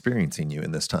I'm experiencing you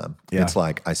in this time. Yeah. It's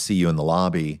like, I see you in the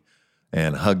lobby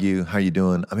and hug you. How you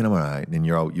doing? I'm all right. And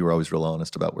you were always real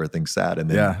honest about where things sat. And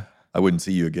then I wouldn't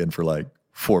see you again for like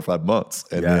 4 or 5 months.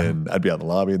 And then I'd be out in the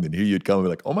lobby, and then here you'd come and be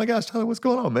like, oh my gosh, Tyler, what's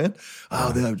going on, man?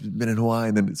 Oh, then I've been in Hawaii.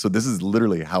 And then, so this is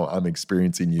literally how I'm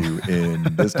experiencing you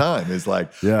in this time. Is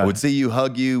like, I would see you,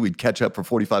 hug you, we'd catch up for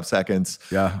 45 seconds.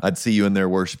 Yeah. I'd see you in there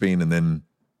worshiping, and then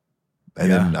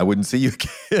I wouldn't see you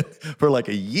again for like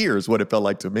a year is what it felt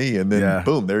like to me. And then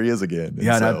boom, there he is again. And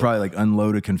I'd probably like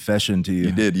unload a confession to you.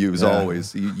 You did. You was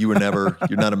always, you were never,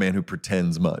 you're not a man who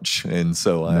pretends much. And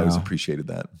so I always appreciated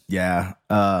that. Yeah.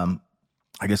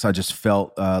 I guess I just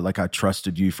felt like I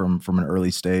trusted you from an early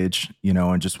stage,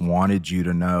 and just wanted you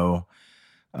to know,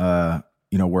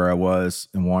 where I was,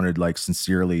 and wanted like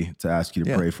sincerely to ask you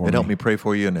to pray for me. It helped me pray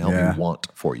for you and help me want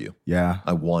for you. Yeah.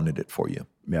 I wanted it for you.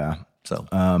 Yeah. So,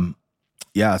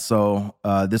 so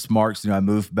this marks, I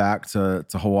moved back to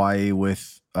Hawaii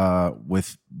with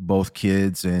both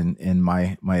kids and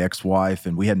my ex-wife,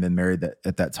 and we hadn't been married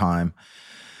at that time.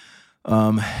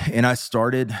 And I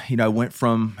started, I went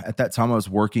from, at that time I was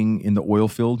working in the oil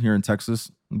field here in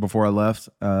Texas before I left.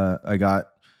 I got,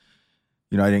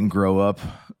 I didn't grow up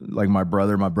like my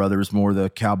brother. My brother was more the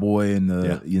cowboy and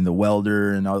the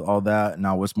welder and all that. And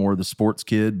I was more the sports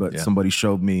kid, but somebody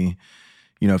showed me,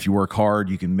 if you work hard,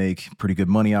 you can make pretty good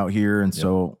money out here. And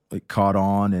so it caught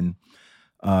on. And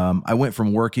I went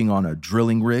from working on a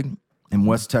drilling rig in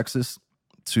West Texas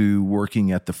to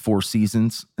working at the Four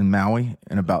Seasons in Maui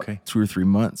in about 2 or 3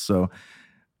 months. So a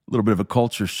little bit of a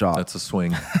culture shock. That's a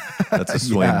swing. That's a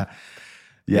swing. Yeah.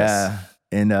 Yes.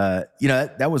 And,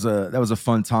 that was a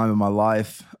fun time in my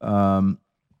life. I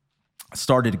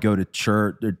started to go to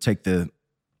church, or take the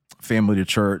family to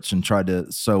church, and tried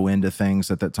to sew into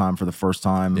things at that time for the first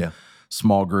time,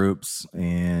 small groups.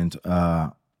 And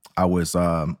I was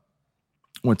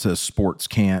went to a sports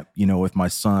camp, with my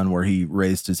son, where he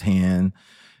raised his hand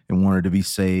and wanted to be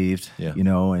saved,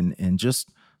 and just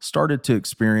started to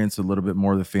experience a little bit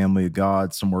more of the family of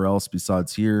God somewhere else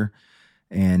besides here.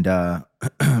 And,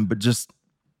 but just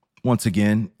once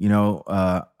again,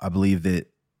 I believe that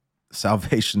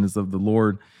salvation is of the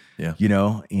Lord, and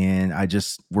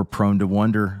we're prone to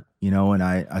wonder, and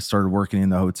I started working in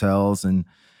the hotels, and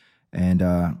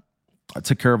I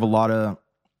took care of a lot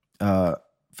of,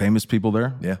 famous people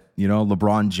there. Yeah.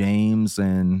 LeBron James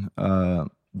and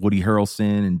Woody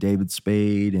Harrelson and David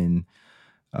Spade and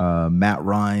Matt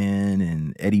Ryan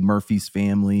and Eddie Murphy's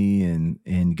family,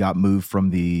 and got moved from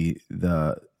the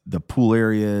pool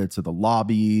area to the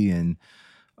lobby, and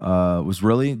was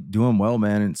really doing well,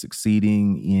 man, and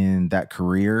succeeding in that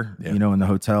career, in the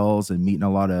hotels, and meeting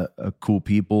a lot of cool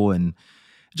people. And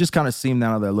it just kind of seemed,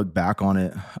 now that I look back on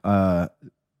it,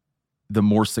 the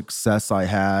more success I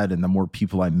had and the more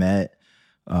people I met,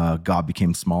 God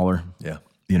became smaller. Yeah.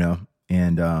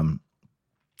 And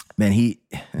man,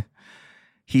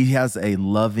 he has a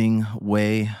loving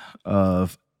way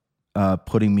of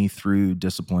putting me through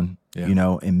discipline,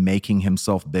 and making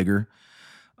himself bigger.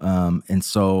 And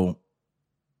so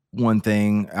one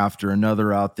thing after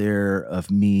another out there of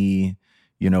me,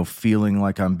 feeling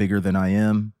like I'm bigger than I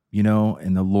am,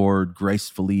 and the Lord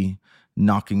gracefully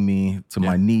knocking me to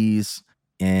my knees.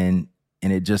 And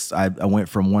it just, I went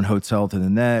from one hotel to the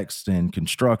next and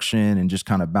construction and just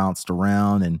kind of bounced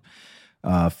around. And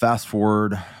fast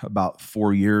forward about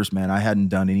 4 years, man, I hadn't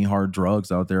done any hard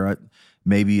drugs out there. I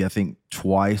think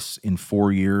twice in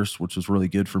 4 years, which was really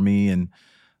good for me. And,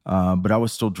 but I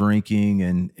was still drinking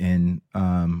and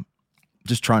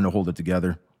just trying to hold it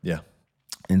together. Yeah.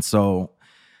 And so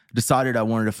decided I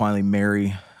wanted to finally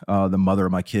marry the mother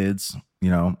of my kids,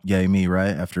 yay me,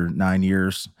 right? After 9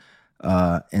 years.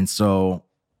 And so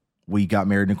we got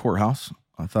married in a courthouse.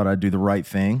 I thought I'd do the right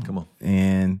thing. Come on.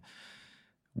 And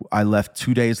I left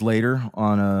 2 days later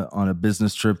on a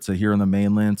business trip to here on the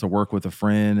mainland to work with a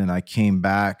friend. And I came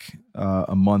back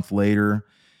a month later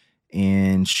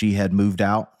and she had moved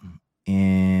out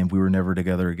and we were never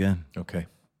together again. Okay.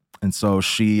 And so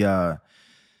she at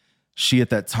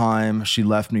that time, she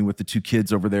left me with the 2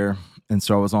 kids over there. And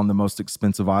so I was on the most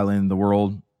expensive island in the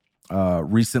world,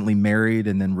 recently married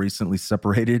and then recently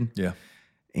separated. Yeah.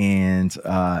 And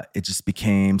it just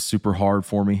became super hard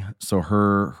for me. So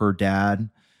her dad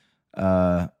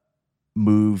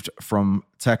moved from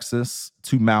Texas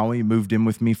to Maui, moved in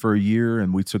with me for a year,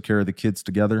 and we took care of the kids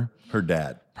together. Her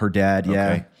dad, yeah.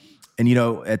 Okay. And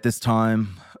at this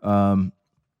time,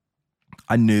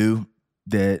 I knew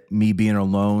that me being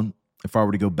alone, if I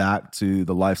were to go back to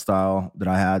the lifestyle that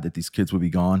I had, that these kids would be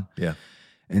gone. Yeah.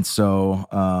 And so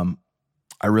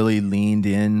I really leaned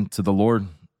into the Lord,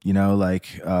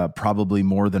 probably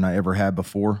more than I ever had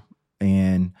before,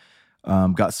 and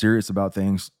got serious about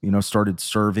things, started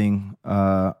serving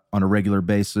on a regular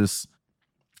basis.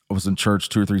 I was in church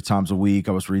 2 or 3 times a week.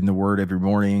 I was reading the word every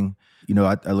morning.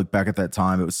 I look back at that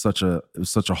time. It was such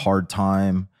a hard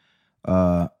time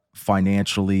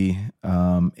financially,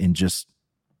 and just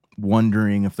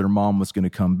wondering if their mom was going to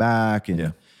come back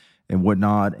and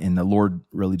whatnot. And the Lord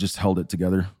really just held it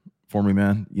together for me,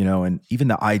 man. And even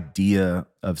the idea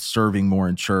of serving more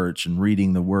in church and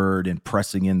reading the word and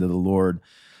pressing into the Lord,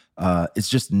 it's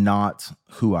just not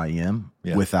who I am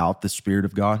without the Spirit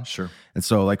of God. Sure. And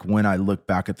so like when I look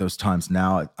back at those times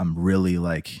now, I'm really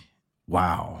like,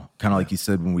 wow, kind of like you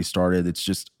said when we started, it's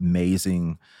just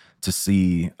amazing to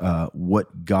see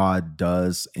what God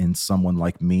does in someone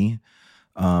like me.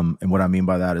 And what I mean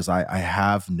by that is I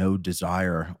have no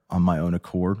desire on my own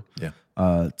accord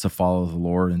to follow the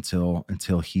Lord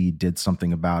until he did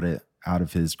something about it out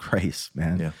of his grace,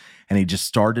 man. Yeah. And he just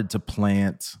started to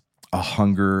plant a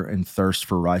hunger and thirst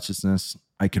for righteousness.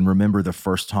 I can remember the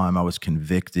first time I was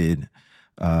convicted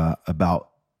about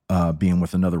being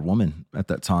with another woman at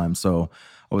that time. So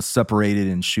I was separated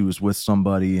and she was with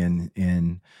somebody,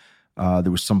 and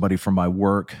there was somebody from my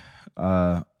work,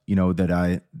 that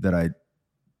I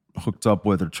hooked up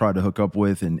with or tried to hook up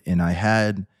with, and I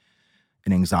had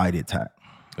an anxiety attack.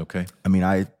 Okay. I mean,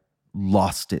 I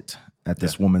lost it at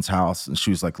this woman's house, and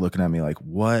she was like looking at me like,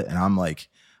 what? And I'm like,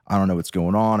 I don't know what's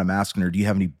going on. I'm asking her, do you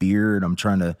have any beer? And I'm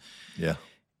trying to,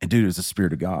 and dude, it was the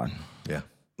Spirit of God. Yeah.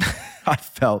 I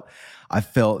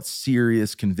felt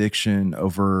serious conviction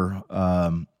over,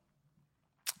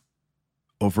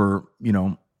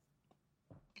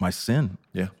 my sin.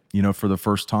 Yeah. For the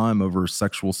first time, over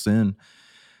sexual sin.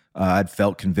 I'd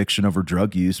felt conviction over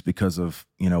drug use because of,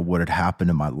 what had happened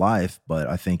in my life. But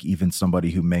I think even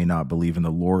somebody who may not believe in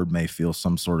the Lord may feel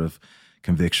some sort of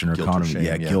conviction or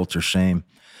guilt or shame.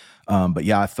 But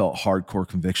I felt hardcore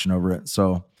conviction over it.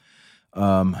 So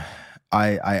I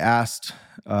asked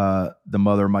the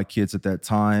mother of my kids at that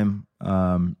time,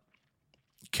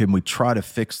 can we try to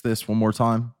fix this one more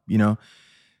time? Can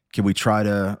we try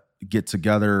to get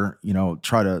together,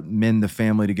 try to mend the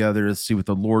family together to see what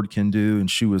the Lord can do? And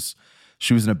she was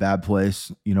in a bad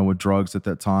place, with drugs at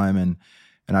that time. And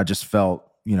I just felt,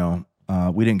 we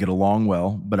didn't get along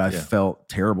well, but I felt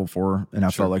terrible for her. And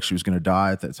I felt like she was going to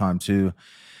die at that time too.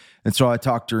 And so I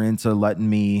talked her into letting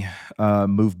me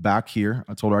move back here.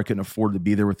 I told her I couldn't afford to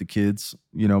be there with the kids,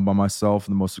 by myself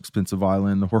in the most expensive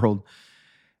island in the world.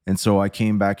 And so I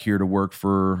came back here to work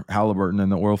for Halliburton in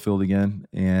the oil field again.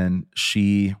 And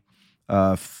she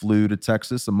flew to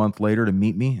Texas a month later to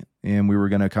meet me. And we were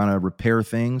going to kind of repair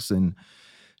things. And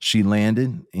she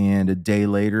landed. And a day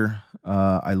later,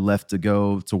 I left to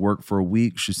go to work for a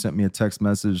week. She sent me a text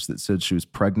message that said she was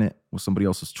pregnant with somebody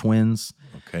else's twins.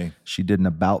 Okay. She did an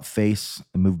about face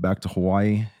and moved back to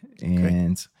Hawaii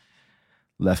and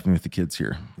left me with the kids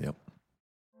here. Yep.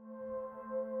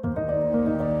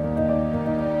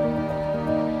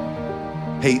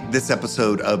 Hey, this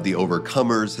episode of The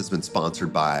Overcomers has been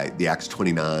sponsored by the Acts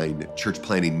 29 Church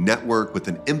Planting Network with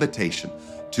an invitation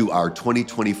to our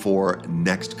 2024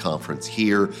 Next Conference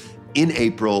here in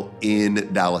April in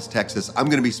Dallas, Texas. I'm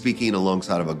going to be speaking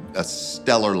alongside of a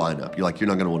stellar lineup. You're not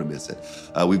going to want to miss it.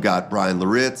 We've got Brian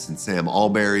Laritz and Sam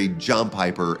Alberry, John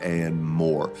Piper, and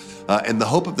more. And the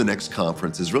hope of the Next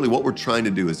Conference is really what we're trying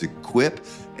to do is equip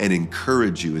and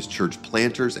encourage you as church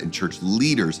planters and church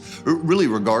leaders, really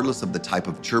regardless of the type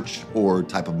of church or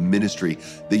type of ministry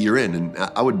that you're in. And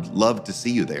I would love to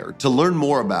see you there. To learn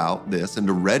more about this and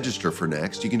to register for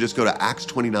Next, you can just go to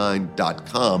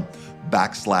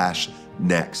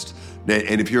acts29.com/next.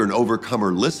 And if you're an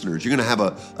Overcomer listener, you're going to have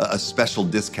a special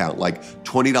discount, like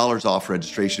 $20 off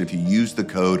registration if you use the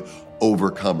code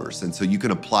Overcomers. And so you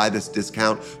can apply this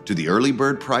discount to the early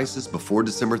bird prices before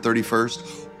December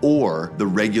 31st or the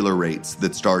regular rates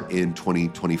that start in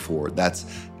 2024. That's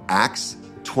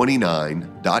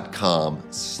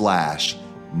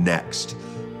acts29.com/next.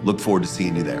 Look forward to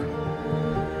seeing you there.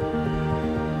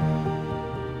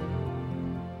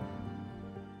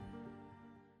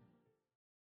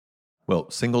 Well,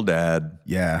 single dad,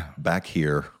 back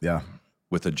here,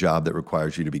 with a job that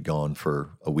requires you to be gone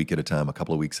for a week at a time, a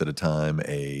couple of weeks at a time.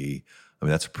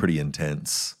 That's pretty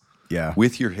intense. Yeah,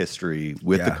 with your history,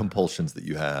 with the compulsions that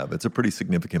you have, it's a pretty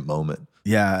significant moment.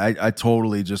 Yeah, I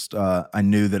totally just I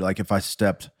knew that like if I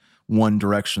stepped one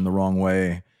direction the wrong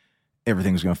way,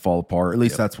 everything's going to fall apart. At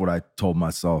least that's what I told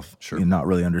myself. Sure, not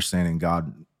really understanding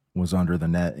God was under the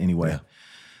net anyway.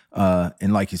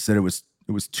 And like you said, it was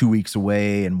 2 weeks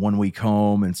away and 1 week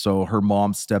home. And so her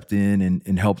mom stepped in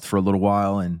and helped for a little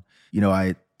while. And,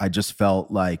 I just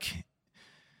felt like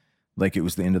it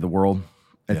was the end of the world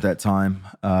at that time.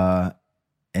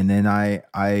 And then I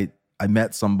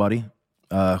met somebody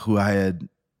who I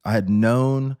had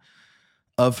known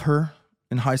of her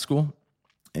in high school.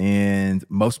 And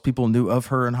most people knew of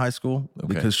her in high school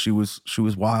because she was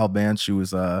wild, man. She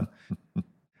was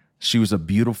She was a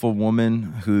beautiful woman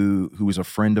who was a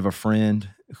friend of a friend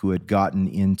who had gotten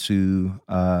into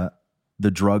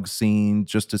the drug scene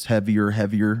just as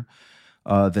heavier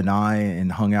than I,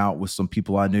 and hung out with some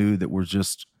people I knew that were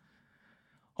just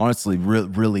honestly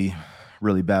really,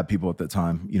 really bad people at that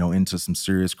time, into some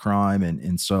serious crime.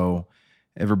 And so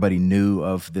everybody knew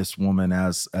of this woman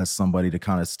as somebody to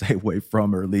kind of stay away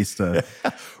from, or at least to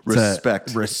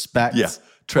respect. Yeah.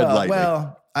 Tread lightly.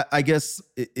 Well, I guess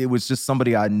it was just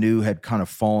somebody I knew had kind of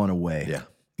fallen away.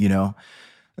 Yeah.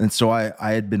 And so I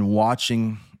had been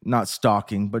watching, not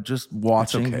stalking, but just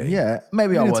watching. It's okay. Yeah,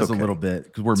 maybe I was a little bit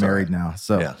because we're married now.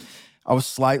 So I was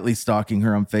slightly stalking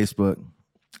her on Facebook,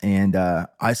 and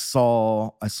I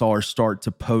saw her start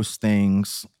to post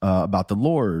things about the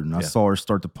Lord, and I saw her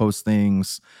start to post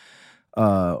things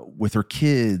with her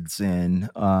kids, and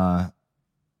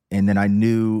then I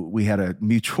knew we had a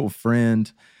mutual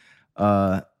friend.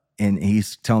 And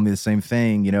he's telling me the same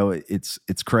thing.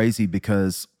 It's crazy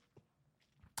because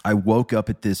I woke up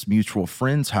at this mutual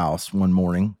friend's house one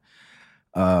morning,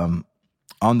 on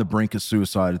the brink of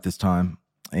suicide at this time,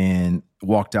 and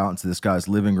walked out into this guy's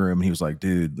living room. And he was like,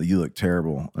 "Dude, you look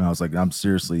terrible." And I was like, "I'm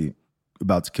seriously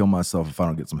about to kill myself if I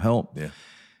don't get some help." Yeah.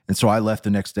 And so I left the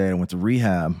next day and went to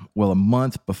rehab. Well, a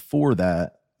month before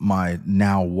that, my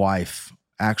now wife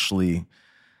actually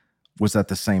was at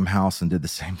the same house and did the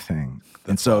same thing.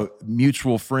 And so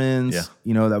mutual friends,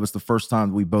 that was the first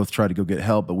time we both tried to go get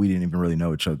help, but we didn't even really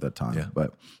know each other at that time. Yeah.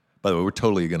 But by the way, we're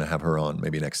totally going to have her on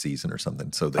maybe next season or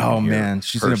something. So that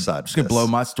she's going to blow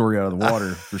my story out of the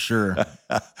water for sure.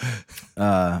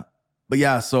 But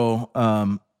yeah,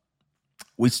 so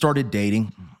we started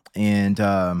dating, and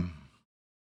I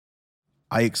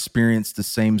experienced the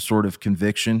same sort of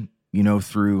conviction,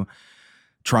 through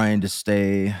trying to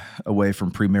stay away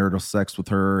from premarital sex with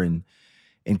her, and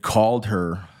called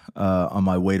her on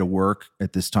my way to work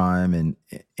at this time, and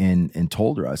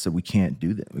told her, I said, "We can't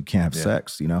do that. We can't have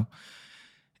sex," And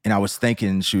I was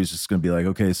thinking she was just going to be like,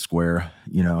 "Okay, square,"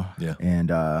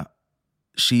 And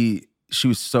she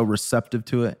was so receptive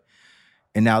to it.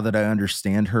 And now that I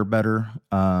understand her better,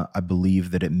 I believe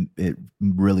that it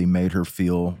really made her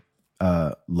feel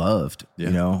loved,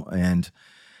 and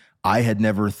I had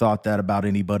never thought that about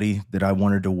anybody, that I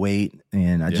wanted to wait,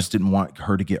 and I just didn't want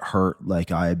her to get hurt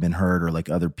like I had been hurt, or like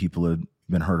other people had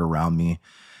been hurt around me.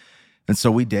 And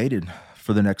so we dated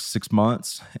for the next 6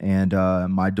 months, and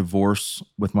my divorce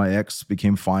with my ex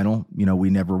became final.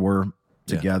 We never were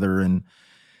together, and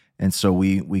so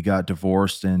we got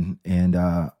divorced, and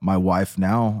my wife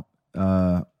now,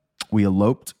 we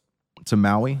eloped to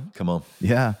Maui. Come on.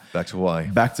 Yeah. Back to Hawaii.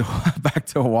 Back to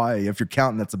Hawaii. If you're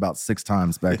counting, that's about 6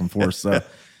 times back and forth. So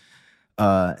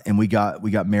And we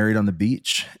got married on the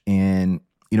beach, and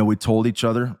we told each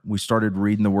other. We started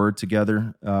reading the Word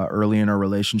together early in our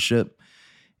relationship,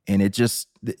 and it just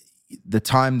the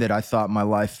time that I thought my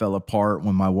life fell apart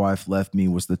when my wife left me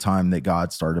was the time that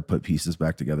God started to put pieces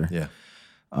back together. Yeah.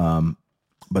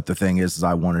 But the thing is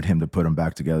I wanted him to put them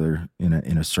back together in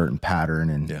a certain pattern,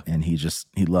 and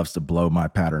he loves to blow my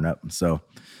pattern up. So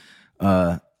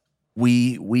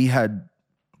we had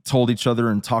told each other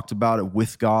and talked about it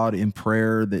with God in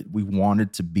prayer that we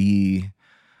wanted to be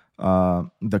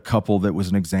the couple that was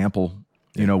an example.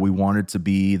 Yeah. We wanted to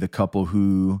be the couple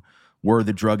who were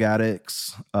the drug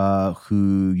addicts,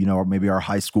 who, or maybe our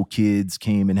high school kids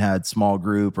came and had small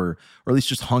group or at least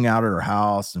just hung out at our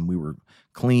house, and we were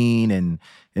clean and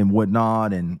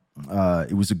whatnot. And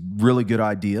it was a really good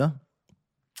idea.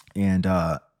 And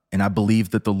I believe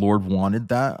that the Lord wanted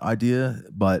that idea,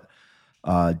 but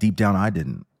deep down I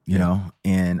didn't,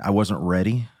 and I wasn't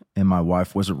ready, and my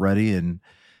wife wasn't ready.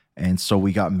 And so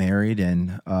we got married,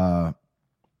 and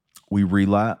we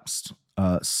relapsed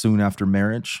soon after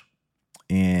marriage.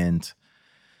 And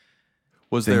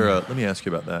was there let me ask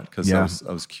you about that, because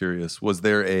I was curious. Was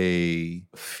there a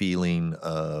feeling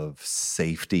of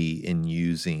safety in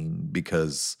using,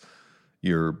 because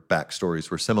your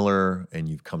backstories were similar and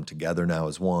you've come together now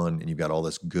as one and you've got all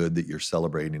this good that you're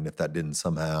celebrating? If that didn't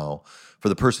somehow, for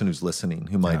the person who's listening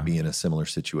who might be in a similar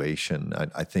situation,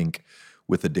 I think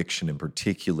with addiction in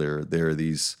particular, there are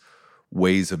these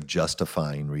ways of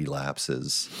justifying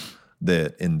relapses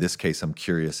that in this case, I'm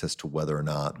curious as to whether or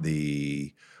not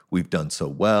we've done so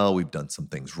well, we've done some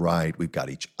things right, we've got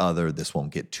each other, this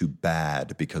won't get too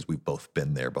bad because we've both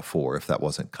been there before. If that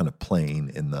wasn't kind of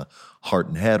playing in the heart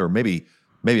and head, or maybe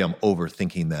I'm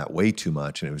overthinking that way too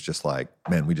much, and it was just like,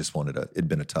 man, we just it'd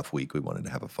been a tough week, we wanted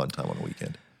to have a fun time on the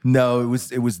weekend. No,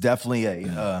 it was definitely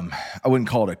I wouldn't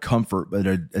call it a comfort, but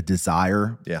a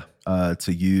desire. Yeah.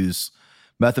 To use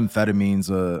methamphetamine's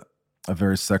a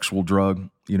very sexual drug,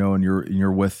 and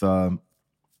you're with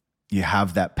you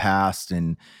have that past,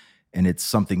 and it's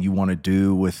something you want to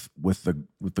do with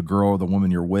the girl or the woman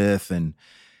you're with, and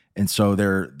so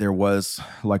there was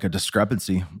like a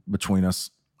discrepancy between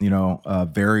us,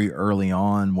 very early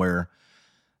on, where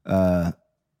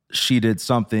she did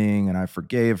something and I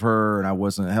forgave her and I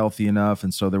wasn't healthy enough,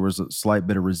 and so there was a slight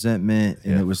bit of resentment,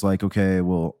 and it was like, okay,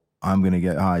 well, I'm gonna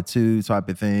get high too, type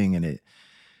of thing, and it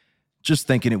just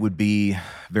thinking it would be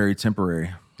very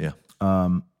temporary. Yeah.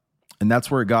 And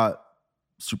that's where it got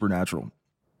supernatural.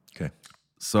 Okay.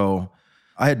 So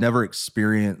I had never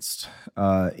experienced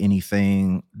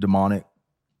anything demonic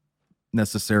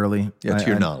necessarily. Yeah, to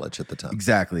your knowledge at the time.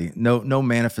 Exactly. No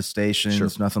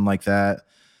manifestations, nothing like that.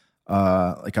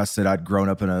 Like I said, I'd grown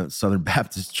up in a Southern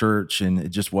Baptist church, and it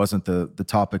just wasn't the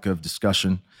topic of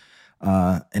discussion.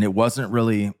 And it wasn't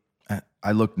really,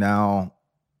 I look now,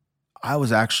 I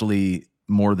was actually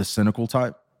more the cynical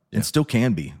type, and still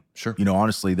can be. Sure.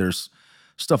 Honestly, there's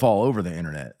stuff all over the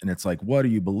internet, and it's like, what do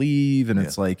you believe? And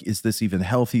it's like, is this even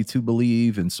healthy to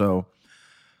believe? And so,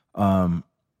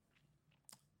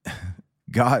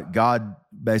 God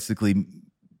basically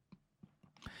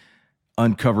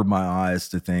uncovered my eyes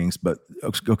to things. But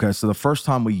okay, so the first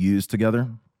time we used together,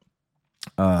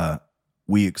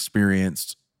 we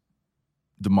experienced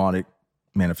demonic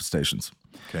manifestations.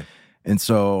 Okay. And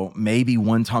so maybe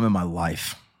one time in my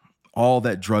life, all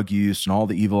that drug use and all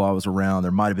the evil I was around,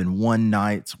 there might have been one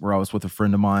night where I was with a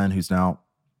friend of mine who's now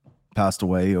passed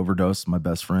away, overdosed, my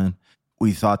best friend.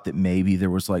 We thought that maybe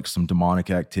there was like some demonic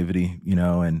activity,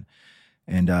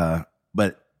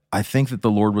 but I think that the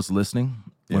Lord was listening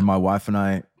when my wife and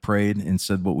I prayed and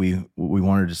said what we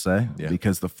wanted to say,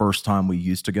 because the first time we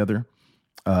used together,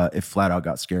 it flat out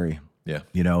got scary. Yeah.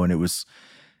 And it was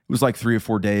like 3 or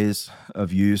 4 days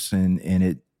of use, and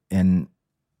it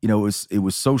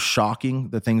was so shocking,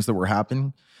 the things that were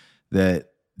happening, that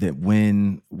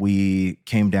when we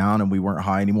came down and we weren't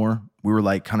high anymore, we were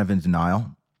like kind of in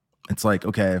denial. It's like,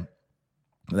 okay,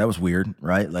 that was weird,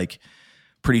 right? Like,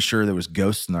 pretty sure there was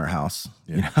ghosts in our house.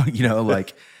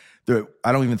 Like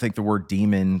I don't even think the word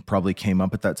demon probably came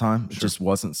up at that time. It just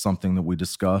wasn't something that we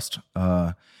discussed.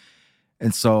 And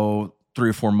so 3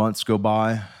 or 4 months go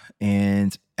by,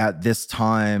 and at this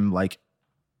time, like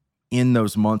in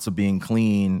those months of being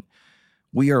clean,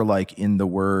 we are like in the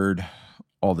Word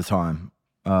all the time.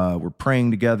 We're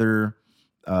praying together.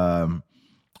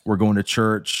 We're going to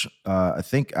church, I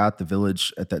think at the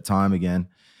Village at that time again.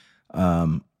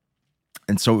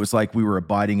 And so it was like we were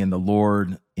abiding in the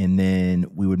Lord, and then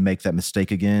we would make that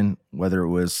mistake again, whether it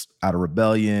was out of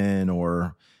rebellion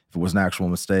or if it was an actual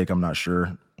mistake, I'm not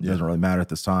sure. It doesn't really matter at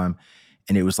this time.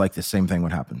 And it was like the same thing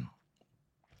would happen.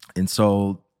 And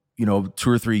so,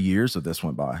 2 or 3 years of this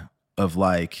went by of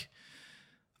like,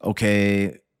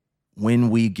 okay, when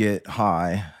we get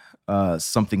high,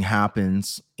 something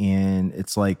happens and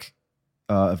it's like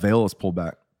a veil is pulled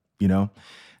back, And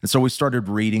so we started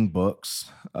reading books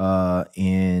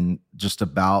and just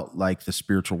about like the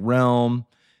spiritual realm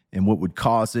and what would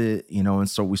cause it, And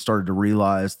so we started to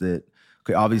realize that,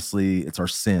 okay, obviously it's our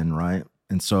sin, right?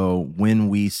 And so when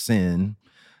we sin,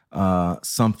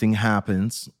 something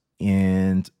happens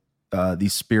and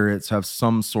these spirits have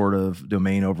some sort of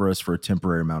domain over us for a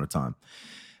temporary amount of time.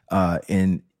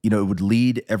 And, it would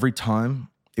lead every time,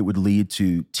 it would lead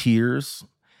to tears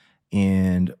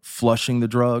and flushing the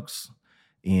drugs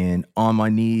and on my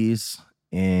knees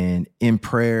and in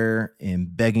prayer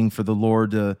and begging for the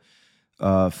Lord to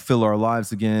fill our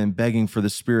lives again, begging for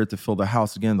the Spirit to fill the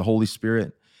house again, the Holy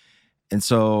Spirit. And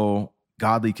so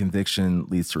godly conviction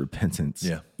leads to repentance,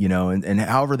 and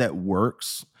however that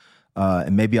works,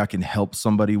 and maybe I can help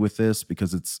somebody with this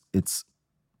because it's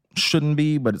shouldn't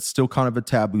be, but it's still kind of a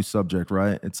taboo subject,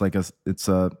 right? It's like it's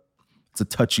a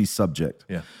touchy subject.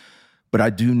 Yeah. But I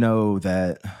do know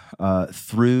that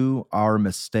through our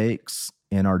mistakes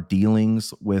and our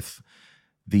dealings with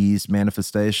these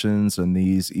manifestations and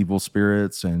these evil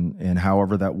spirits and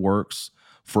however that works,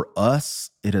 for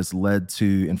us, it has led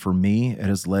to, and for me, it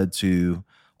has led to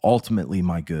ultimately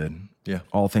my good. Yeah.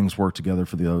 All things work together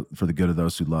for the good of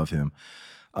those who love him.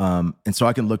 And so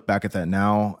I can look back at that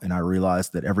now and I realize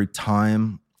that every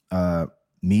time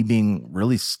me being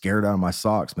really scared out of my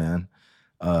socks, man,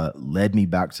 led me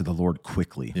back to the Lord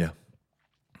quickly. Yeah.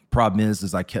 Problem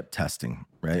is I kept testing,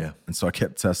 right? Yeah. And so I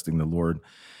kept testing the Lord.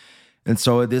 And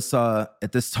so at this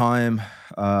time,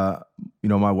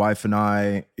 my wife and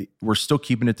I, we're still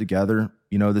keeping it together.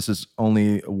 This is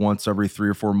only once every 3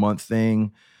 or 4 month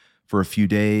thing for a few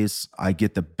days. I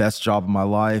get the best job of my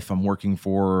life. I'm working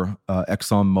for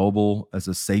ExxonMobil as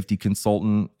a safety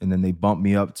consultant, and then they bump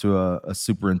me up to a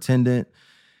superintendent.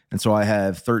 And so I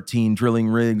have 13 drilling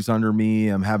rigs under me.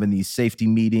 I'm having these safety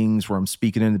meetings where I'm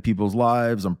speaking into people's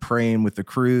lives. I'm praying with the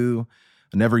crew.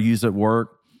 I never use it at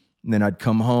work. And then I'd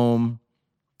come home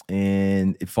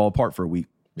and it'd fall apart for a week.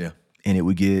 Yeah. And it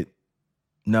would get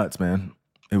nuts, man.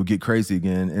 It would get crazy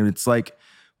again. And it's like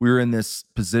we were in this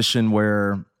position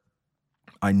where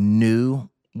I knew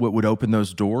what would open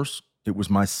those doors. It was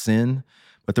my sin,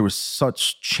 but there was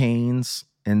such chains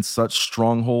and such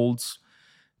strongholds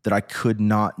that I could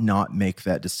not make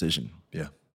that decision. Yeah.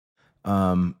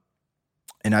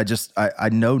 And I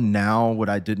know now what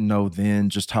I didn't know then,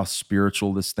 just how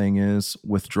spiritual this thing is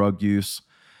with drug use.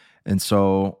 And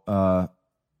so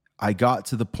I got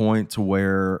to the point to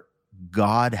where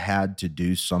God had to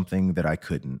do something that I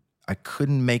couldn't. I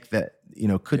couldn't make that,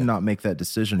 not make that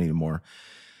decision anymore.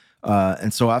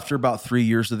 And so after about 3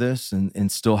 years of this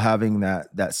and still having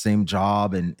that same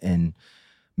job and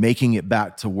making it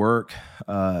back to work,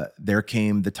 there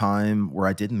came the time where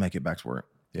I didn't make it back to work.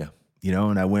 Yeah.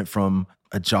 And I went from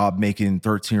a job making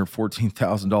 $13,000 or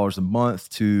 $14,000 a month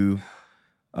to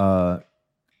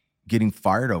getting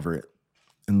fired over it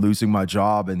and losing my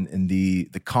job. And the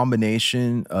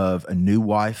combination of a new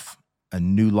wife, a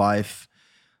new life,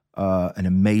 an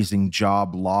amazing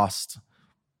job lost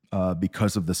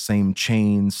because of the same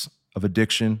chains of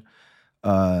addiction,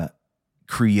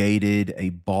 created a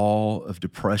ball of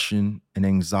depression and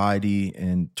anxiety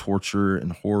and torture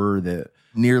and horror that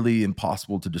nearly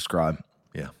impossible to describe.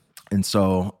 Yeah. And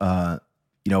so, I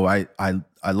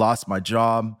lost my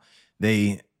job.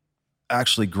 They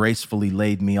actually gracefully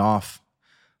laid me off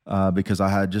because I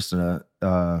had just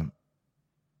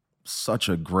such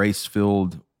a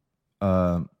grace-filled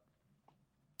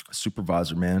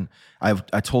supervisor, man.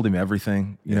 I told him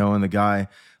everything, and the guy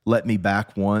let me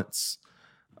back once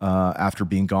after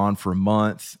being gone for a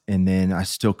month, and then I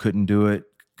still couldn't do it,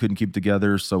 couldn't keep it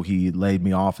together, so he laid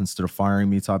me off instead of firing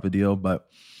me, type of deal. But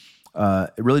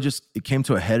it really it came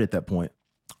to a head at that point.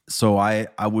 So I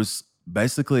was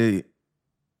basically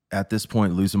at this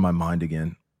point losing my mind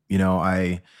again.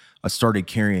 I started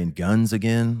carrying guns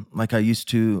again like I used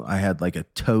to. I had like a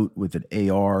tote with an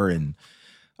AR and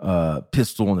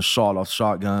pistol and a shot-off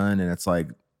shotgun, and it's like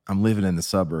I'm living in the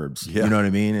suburbs. Yeah. You know what I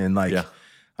mean? And like Yeah.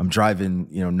 I'm driving,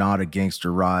 not a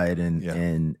gangster ride,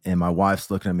 and my wife's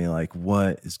looking at me like,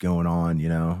 what is going on?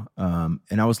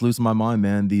 And I was losing my mind,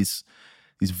 man. These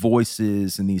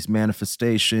voices and these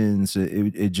manifestations,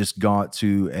 it just got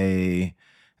to a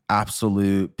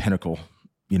absolute pinnacle,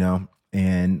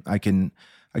 and I can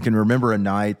remember a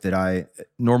night that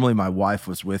normally my wife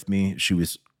was with me. She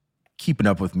was keeping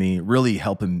up with me, really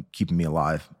keeping me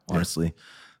alive, honestly,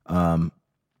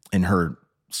 in her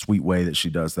sweet way that she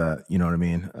does that. You know what I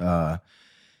mean?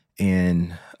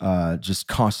 and just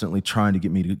constantly trying to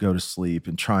get me to go to sleep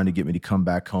and trying to get me to come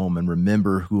back home and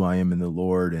remember who I am in the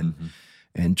Lord,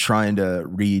 and trying to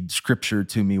read scripture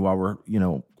to me while we're,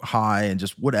 high, and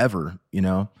just whatever,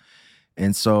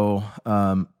 And so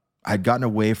I'd gotten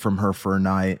away from her for a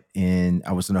night, and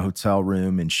I was in a hotel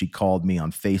room, and she called me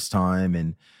on FaceTime,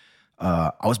 and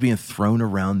I was being thrown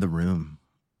around the room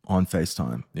on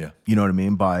FaceTime. Yeah. You know what I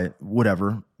mean? By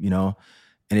whatever, and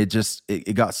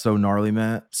it got so gnarly,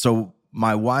 man. So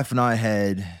my wife and I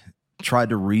had tried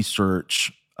to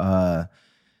research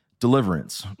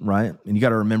deliverance, right? And you got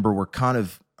to remember, we're kind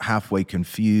of halfway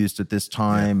confused at this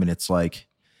time. And it's like,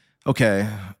 okay,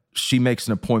 she makes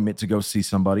an appointment to go see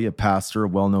somebody, a pastor, a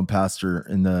well-known pastor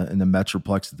in the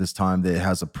Metroplex at this time that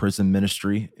has a prison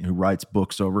ministry, who writes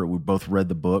books over it. We both read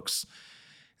the books.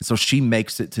 And so she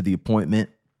makes it to the appointment.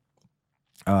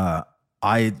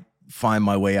 I find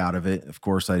my way out of it. Of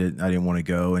course, I didn't want to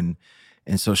go. And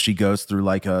so she goes through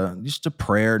like just a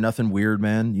prayer, nothing weird,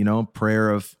 man, prayer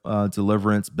of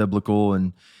deliverance, biblical,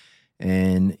 and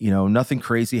nothing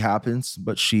crazy happens,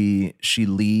 but she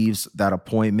leaves that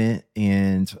appointment.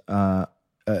 And I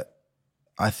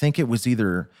think it was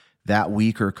either that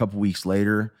week or a couple weeks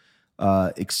later,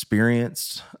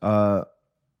 experienced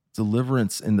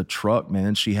deliverance in the truck,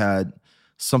 man. She had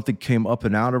something came up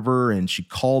and out of her, and she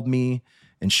called me,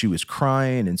 and she was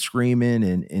crying and screaming,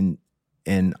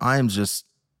 and I'm just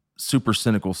super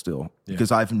cynical still,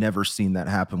 because I've never seen that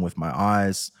happen with my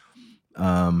eyes.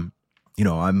 I'm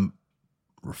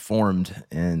reformed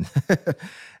and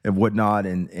and whatnot,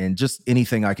 and just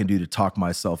anything I can do to talk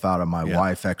myself out of my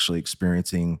wife actually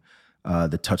experiencing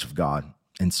the touch of God.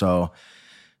 And so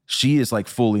she is like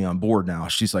fully on board now.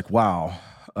 She's like, wow,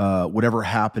 whatever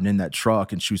happened in that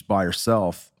truck, and she was by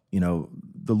herself, the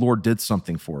Lord did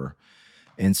something for her.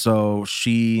 And so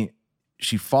she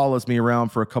follows me around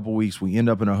for a couple weeks. We end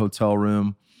up in a hotel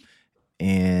room,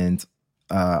 and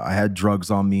I had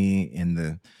drugs on me,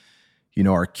 and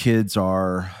our kids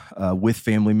are with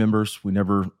family members. We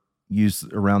never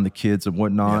used around the kids and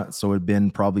whatnot. Yeah. So it'd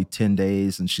been probably 10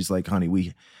 days. And she's like, honey,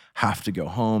 we have to go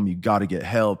home. You got to get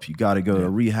help. You got to go to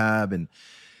rehab.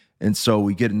 And so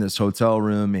we get in this hotel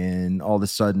room, and all of a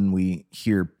sudden we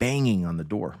hear banging on the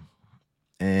door,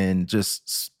 and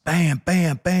just bam,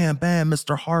 bam, bam, bam,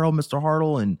 Mr.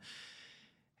 Hartle.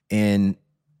 And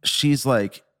she's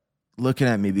like looking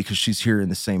at me because she's hearing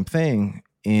the same thing.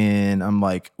 And I'm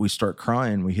like, we start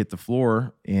crying. We hit the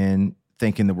floor and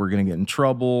thinking that we're going to get in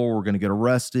trouble. We're going to get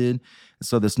arrested. And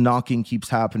so this knocking keeps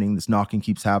happening.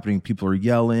 People are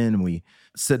yelling, and we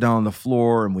sit down on the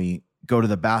floor, and we go to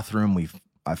the bathroom.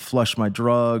 I flush my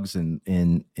drugs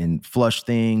and flush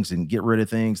things and get rid of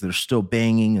things. They're still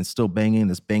banging and still banging.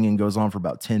 This banging goes on for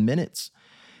about 10 minutes.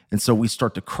 And so we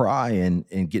start to cry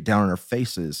and get down on our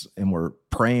faces, and we're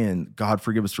praying, God,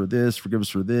 forgive us for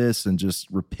this, and just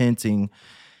repenting.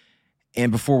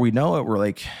 And before we know it, we're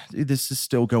like, dude, this is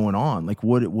still going on. Like,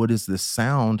 what is this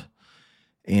sound?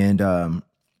 And I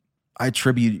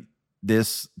attribute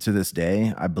this to this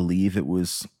day. I believe it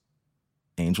was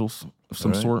angels of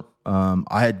some sort. I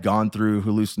had gone through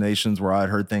hallucinations where I had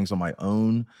heard things on my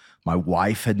own. My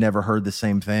wife had never heard the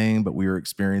same thing, but we were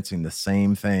experiencing the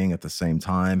same thing at the same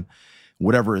time.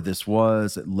 Whatever this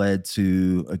was, it led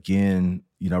to, again,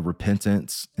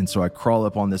 repentance. And so I crawl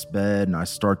up on this bed, and I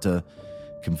start to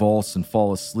convulse and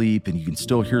fall asleep, and you can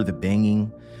still hear the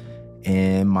banging.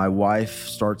 And my wife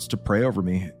starts to pray over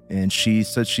me, and she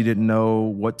said she didn't know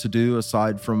what to do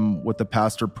aside from what the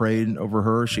pastor prayed over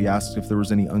her. She asked if there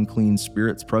was any unclean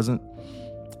spirits present.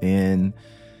 And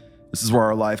this is where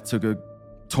our life took a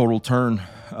total turn.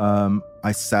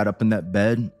 I sat up in that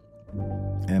bed,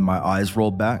 and my eyes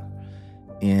rolled back,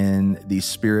 and these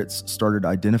spirits started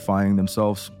identifying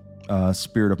themselves.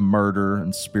 Spirit of murder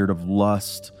and spirit of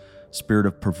lust, spirit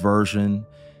of perversion.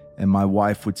 And my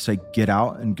wife would say, get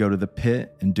out and go to the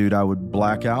pit. And dude, I would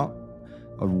black out.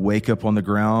 I would wake up on the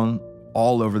ground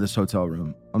all over this hotel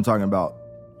room. I'm talking about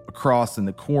across in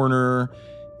the corner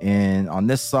and on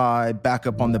this side, back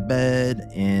up on the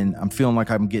bed. And I'm feeling like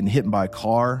I'm getting hit by a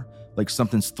car, like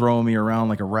something's throwing me around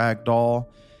like a rag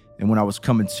doll. And when I was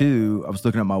coming to, I was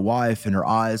looking at my wife, and her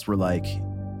eyes were like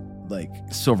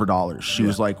silver dollars. She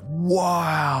was like,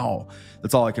 wow.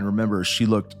 That's all I can remember. She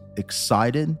looked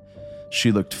excited.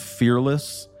 She looked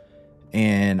fearless.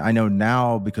 And I know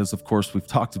now, because of course we've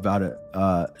talked about it,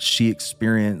 she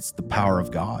experienced the power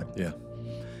of God. Yeah.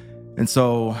 And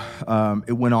so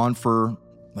it went on for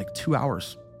like 2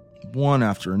 hours, one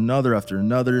after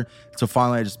another. So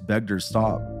finally I just begged her to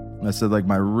stop. And I said, like,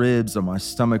 my ribs and my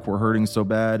stomach were hurting so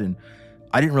bad, and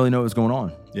I didn't really know what was going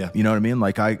on. Yeah. You know what I mean?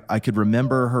 Like I could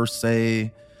remember her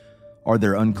say, are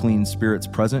there unclean spirits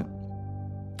present?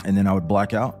 And then I would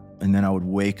black out. And then I would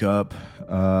wake up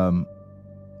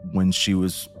when she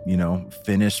was,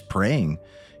 finished praying,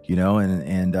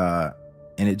 and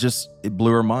it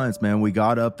blew our minds, man. We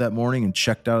got up that morning and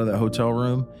checked out of that hotel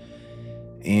room,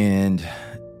 and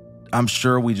I'm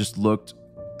sure we just looked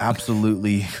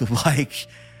absolutely like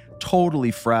totally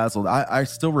frazzled. I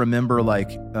still remember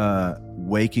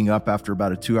waking up after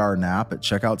about a 2-hour nap at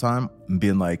checkout time and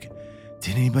being like,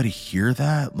 did anybody hear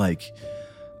that?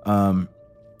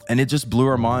 And it just blew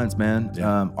our minds, man.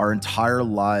 Yeah. Our entire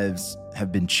lives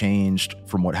have been changed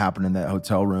from what happened in that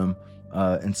hotel room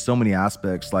in so many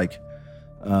aspects. The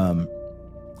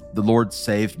Lord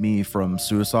saved me from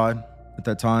suicide at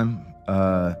that time.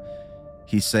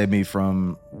 He saved me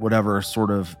from whatever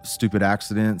sort of stupid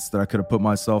accidents that I could have put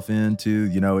myself into.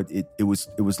 It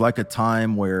was like a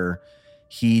time where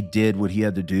he did what he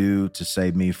had to do to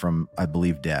save me from, I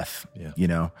believe, death.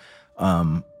 Yeah.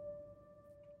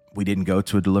 We didn't go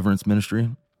to a deliverance ministry.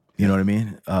 You know what I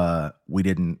mean?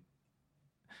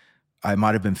 I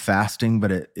might have been fasting, but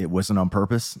it wasn't on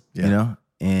purpose,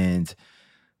 and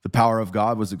the power of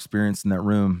God was experienced in that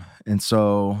room. And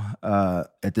so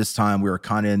at this time we were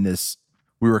kind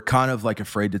of like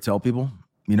afraid to tell people,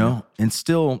 and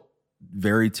still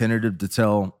very tentative to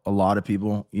tell a lot of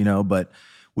people, but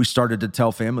we started to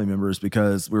tell family members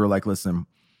because we were like, listen,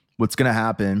 what's going to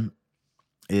happen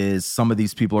is some of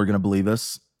these people are going to believe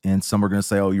us, and some are going to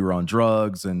say, oh, you were on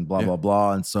drugs and blah, blah,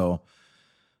 blah. And so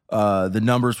the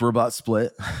numbers were about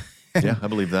split. Yeah, I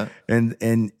believe that.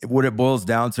 And what it boils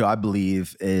down to, I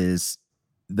believe, is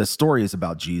the story is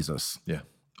about Jesus. Yeah.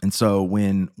 And so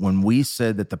when we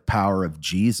said that the power of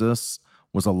Jesus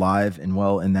was alive and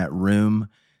well in that room,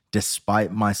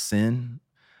 despite my sin,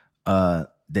 that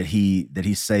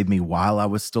he saved me while I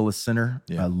was still a sinner,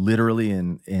 literally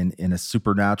in a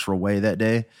supernatural way that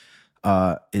day.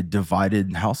 It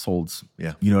divided households.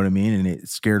 Yeah. You know what I mean? And it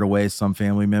scared away some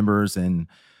family members and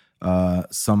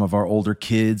some of our older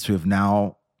kids who have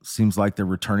now seems like they're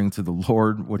returning to the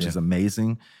Lord, which is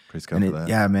amazing. Praise God for that.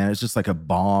 Yeah, man, it's just like a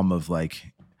bomb of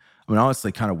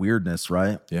honestly kind of weirdness,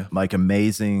 right? Yeah. Like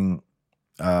amazing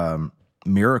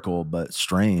miracle, but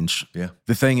strange. Yeah.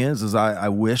 The thing is I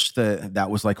wish that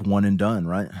was like one and done,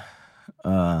 right?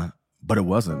 But it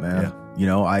wasn't, man.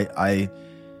 Yeah. I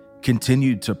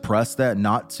continued to press that,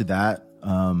 not to that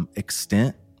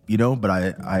extent, but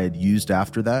I had used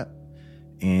after that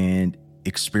and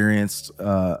experienced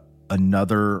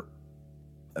another.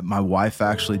 My wife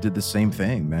actually did the same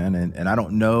thing, man. And I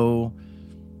don't know,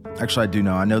 actually I do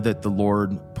know. I know that the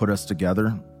Lord put us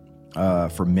together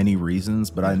for many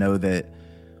reasons, but I know that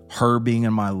her being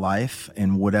in my life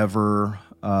and whatever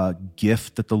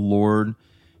gift that the Lord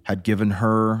had given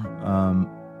her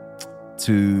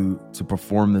to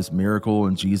perform this miracle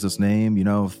in Jesus' name,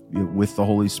 with the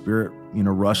Holy Spirit,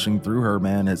 rushing through her,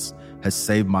 man, has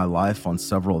saved my life on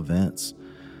several events.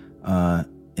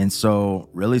 And so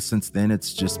really since then,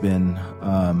 it's just been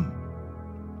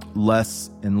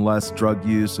less and less drug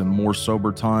use and more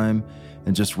sober time,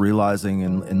 and just realizing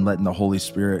and letting the Holy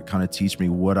Spirit kind of teach me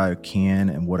what I can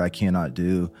and what I cannot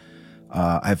do.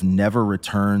 I've never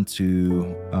returned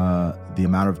to the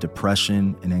amount of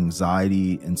depression and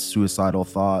anxiety and suicidal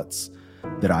thoughts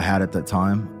that I had at that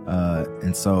time.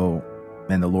 And so,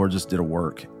 man, the Lord just did a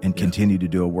work and continued to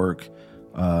do a work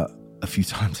a few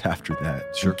times after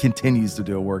that. Sure. And continues to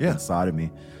do a work inside of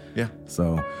me. Yeah.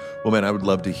 So, well, man, I would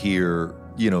love to hear,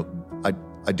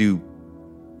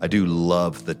 I do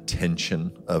love the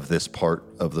tension of this part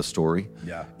of the story.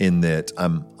 Yeah. In that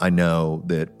I know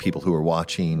that people who are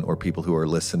watching or people who are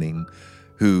listening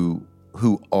who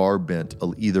are bent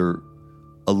either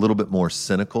a little bit more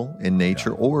cynical in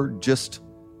nature or just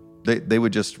they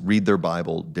would just read their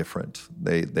Bible different.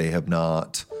 They have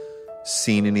not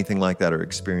seen anything like that or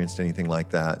experienced anything like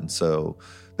that. And so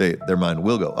their mind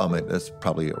will go, oh man, that's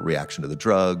probably a reaction to the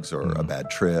drugs or a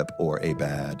bad trip or a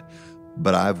bad.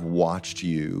 But I've watched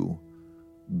you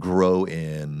grow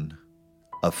in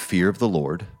a fear of the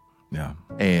Lord. yeah.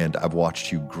 And I've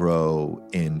watched you grow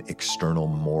in external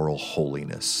moral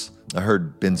holiness. I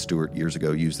heard Ben Stewart years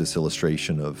ago use this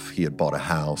illustration of he had bought a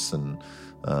house and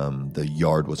the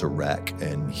yard was a wreck,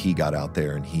 and he got out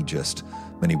there and he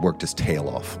worked his tail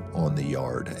off on the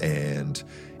yard, and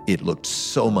it looked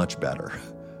so much better.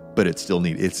 But it still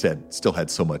had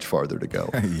so much farther to go.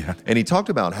 Yeah. And he talked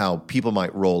about how people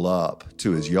might roll up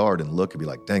to his yard and look and be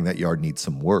like, dang, that yard needs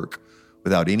some work,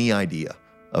 without any idea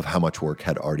of how much work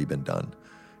had already been done.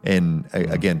 And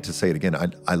again, to say it again,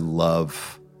 I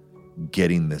love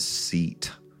getting this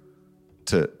seat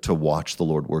to watch the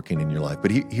Lord working in your life.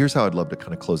 But here's how I'd love to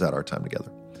kind of close out our time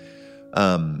together.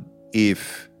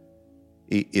 if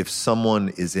someone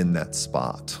is in that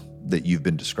spot that you've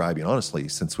been describing, honestly,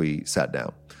 since we sat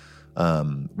down,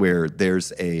 where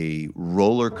there's a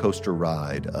roller coaster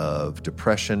ride of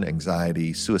depression,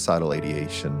 anxiety, suicidal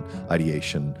ideation,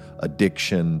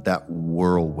 addiction, that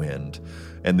whirlwind,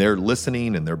 and they're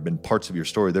listening, and there have been parts of your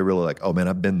story, they're really like, oh man,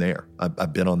 I've been there.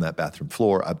 I've been on that bathroom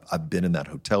floor. I've been in that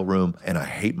hotel room, and I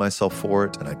hate myself for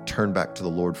it, and I turn back to the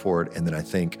Lord for it, and then I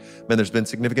think, man, there's been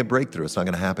significant breakthrough. It's not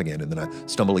going to happen again, and then I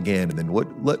stumble again, and then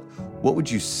what would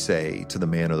you say to the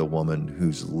man or the woman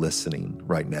who's listening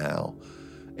right now?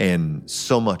 And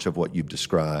so much of what you've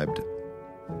described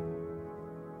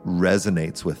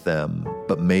resonates with them,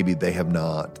 but maybe they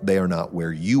are not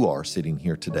where you are sitting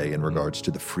here today in regards to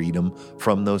the freedom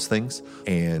from those things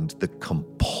and the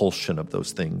compulsion of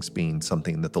those things being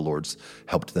something that the Lord's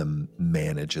helped them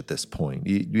manage at this point.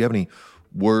 Do you have any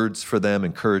words for them,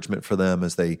 encouragement for them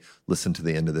as they listen to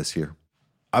the end of this here?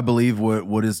 I believe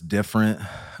what is different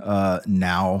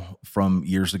now from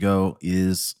years ago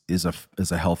is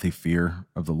a healthy fear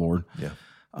of the Lord.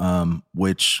 Yeah.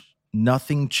 Which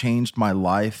nothing changed my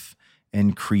life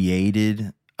and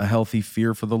created a healthy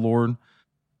fear for the Lord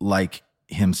like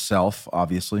himself,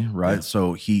 obviously, right? Yeah.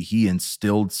 So he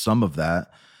instilled some of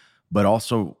that, but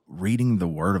also reading the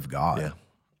Word of God. Yeah.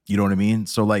 You know what I mean?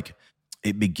 So like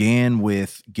it began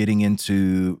with getting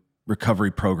into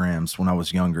recovery programs when I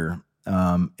was younger.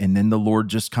 And then the Lord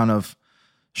just kind of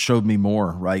showed me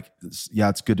more, right? Yeah,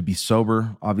 it's good to be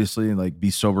sober, obviously, like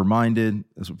be sober minded.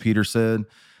 That's what Peter said.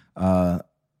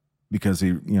 Because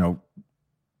the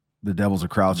devil's a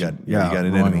crouching. You got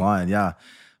an enemy. Lion. Yeah.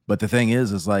 But the thing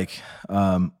is like,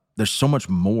 there's so much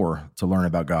more to learn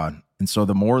about God. And so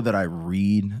the more that I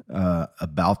read,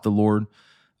 about the Lord,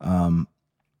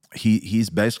 he's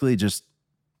basically just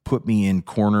put me in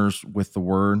corners with the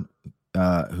Word,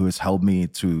 who has held me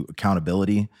to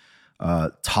accountability,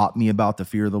 taught me about the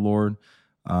fear of the Lord,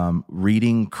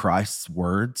 reading Christ's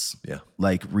words,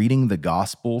 like reading the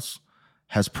Gospels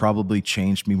has probably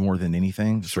changed me more than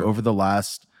anything. Sure. So over the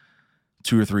last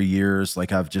 2 or 3 years,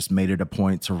 like I've just made it a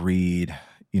point to read,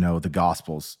 the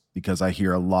Gospels because I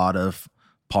hear a lot of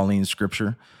Pauline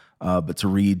scripture, but to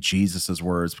read Jesus's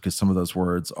words because some of those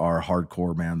words are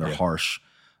hardcore, man. They're harsh.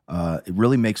 It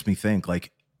really makes me think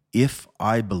like, if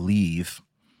I believe,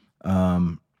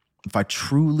 if I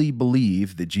truly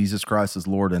believe that Jesus Christ is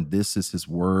Lord and this is his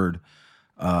word,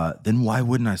 then why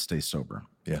wouldn't I stay sober?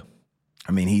 Yeah.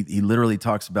 I mean, he literally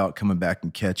talks about coming back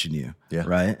and catching you,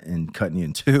 right? And cutting you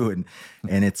in two.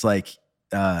 And it's like,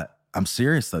 I'm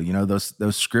serious though,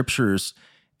 those scriptures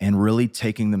and really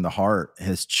taking them to heart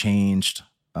has changed,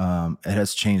 it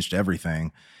has changed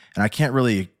everything. And I can't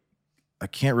really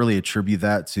attribute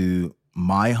that to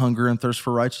my hunger and thirst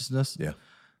for righteousness. Yeah.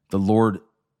 The Lord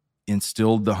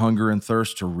instilled the hunger and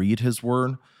thirst to read his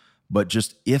word. But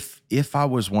just if I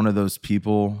was one of those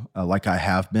people, like I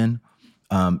have been,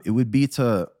 it would be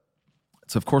to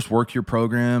of course work your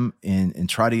program and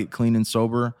try to get clean and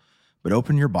sober, but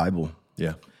open your Bible.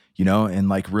 Yeah. And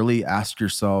like really ask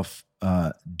yourself,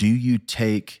 do you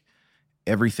take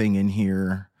everything in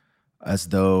here as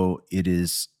though it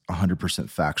is 100%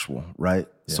 factual, right?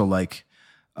 Yeah. So like,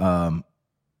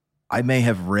 I may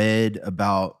have read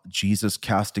about Jesus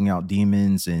casting out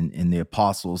demons and the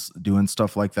apostles doing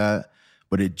stuff like that,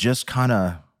 but it just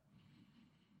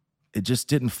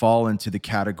didn't fall into the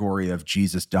category of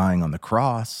Jesus dying on the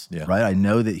cross, right? I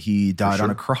know that he died on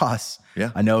a cross.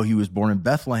 Yeah. I know he was born in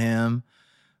Bethlehem,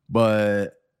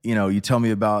 but you tell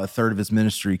me about a third of his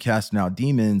ministry casting out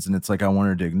demons, and it's like I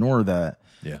wanted to ignore that.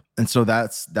 Yeah. And so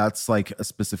that's like a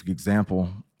specific example.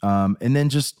 And then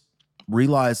just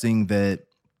realizing that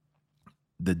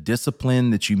the discipline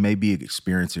that you may be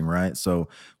experiencing, right? So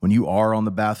when you are on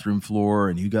the bathroom floor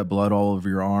and you got blood all over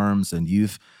your arms and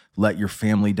you've let your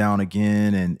family down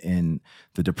again and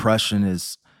the depression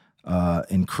is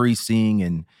increasing,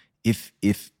 and if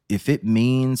it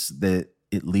means that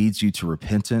it leads you to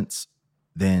repentance,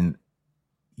 then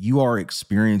you are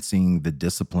experiencing the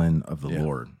discipline of the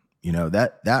Lord.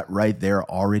 That right there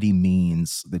already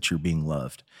means that you're being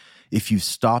loved. If you've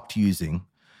stopped using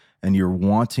and you're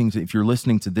wanting to, if you're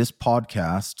listening to this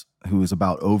podcast, who is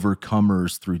about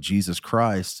overcomers through Jesus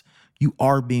Christ, you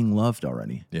are being loved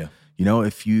already. Yeah.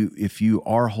 If you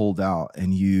are holed out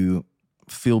and you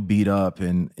feel beat up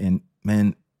and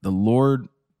man, the Lord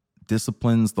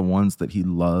disciplines the ones that he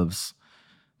loves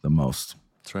the most.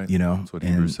 That's right. That's what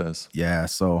Hebrews says. Yeah.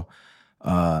 So,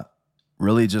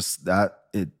 really just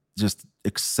just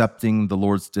accepting the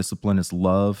Lord's discipline as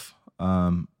love,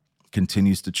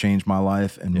 continues to change my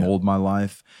life and mold my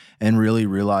life, and really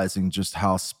realizing just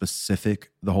how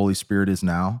specific the Holy Spirit is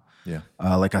now. Yeah.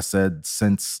 Like I said,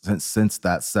 since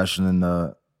that session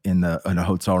in a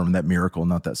hotel room, that miracle in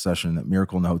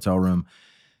the hotel room,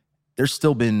 there's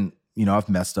still been, I've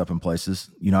messed up in places.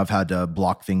 I've had to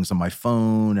block things on my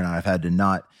phone, and I've had to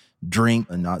not drink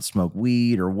and not smoke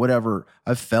weed or whatever.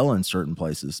 I've fell in certain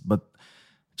places, but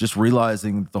just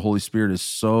realizing that the Holy Spirit is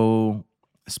so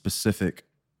specific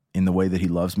in the way that he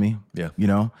loves me,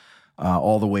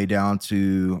 all the way down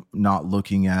to not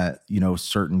looking at,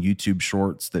 certain YouTube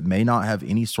shorts that may not have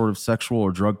any sort of sexual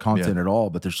or drug content at all,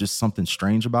 but there's just something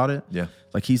strange about it. Yeah.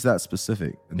 Like he's that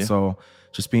specific. And so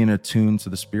just being attuned to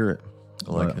the Spirit.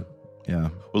 I like it. Yeah.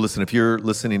 Well, listen, if you're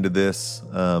listening to this,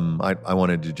 I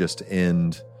wanted to just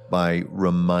end by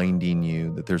reminding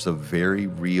you that there's a very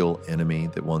real enemy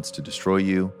that wants to destroy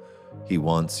you. He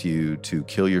wants you to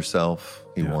kill yourself.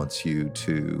 He wants you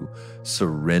to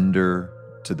surrender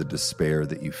to the despair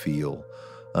that you feel.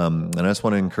 And I just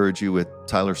want to encourage you with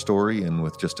Tyler's story and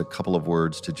with just a couple of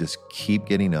words to just keep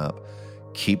getting up,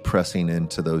 keep pressing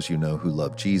into those who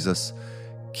love Jesus,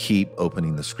 keep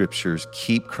opening the scriptures,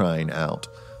 keep crying out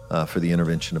for the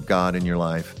intervention of God in your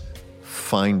life.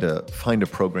 Find a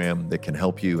program that can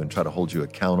help you and try to hold you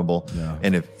accountable. Yeah.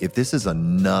 And if this is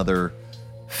another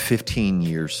 15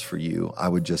 years for you, I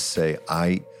would just say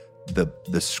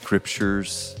the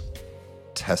scriptures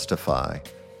testify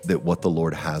that what the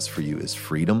Lord has for you is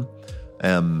freedom.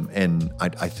 And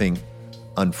I think,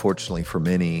 unfortunately for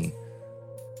many,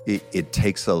 it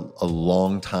takes a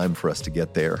long time for us to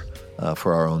get there,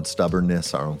 for our own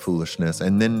stubbornness, our own foolishness,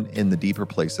 and then in the deeper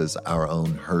places, our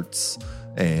own hurts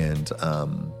and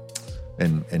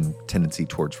tendency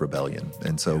towards rebellion.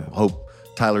 And so hope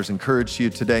Tyler's encouraged you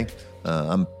today.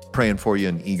 I'm praying for you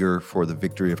and eager for the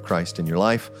victory of Christ in your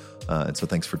life. And so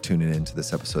thanks for tuning in to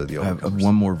this episode of The Overcomers. I have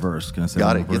one more verse. Can I say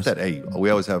Got one it. more Get verse? that. Hey, we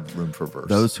always have room for a verse.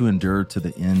 Those who endure to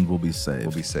the end will be saved.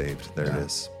 Will be saved. There it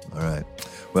is. All right.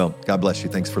 Well, God bless you.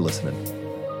 Thanks for listening.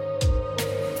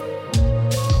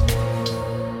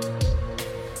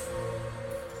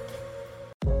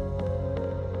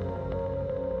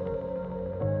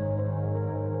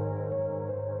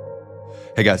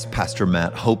 Hey guys, Pastor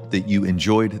Matt. Hope that you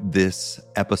enjoyed this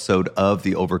episode of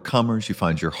The Overcomers. You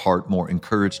find your heart more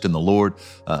encouraged in the Lord,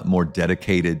 more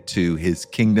dedicated to his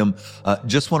kingdom.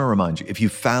 Just want to remind you, if you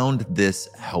found this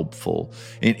helpful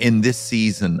in this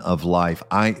season of life,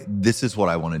 this is what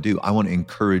I want to do. I want to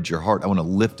encourage your heart. I want to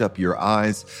lift up your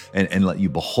eyes and let you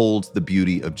behold the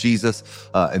beauty of Jesus.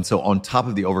 And so on top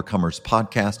of the Overcomers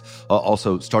podcast,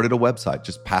 also started a website,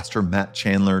 just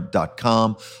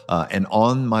pastormattchandler.com. And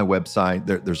on my website,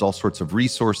 there's all sorts of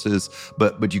resources,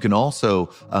 but you can also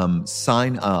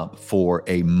sign up for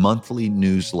a monthly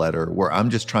newsletter where I'm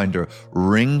just trying to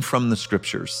wring from the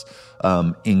scriptures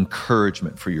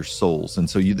encouragement for your souls. And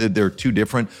so there are two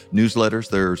different newsletters.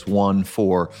 There's one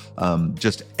for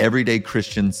just everyday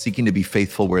Christians seeking to be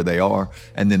faithful where they are,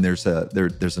 and then there's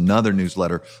another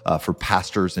newsletter for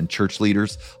pastors and church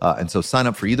leaders. And so sign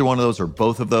up for either one of those or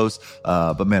both of those.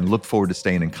 But man, look forward to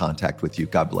staying in contact with you.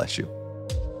 God bless you.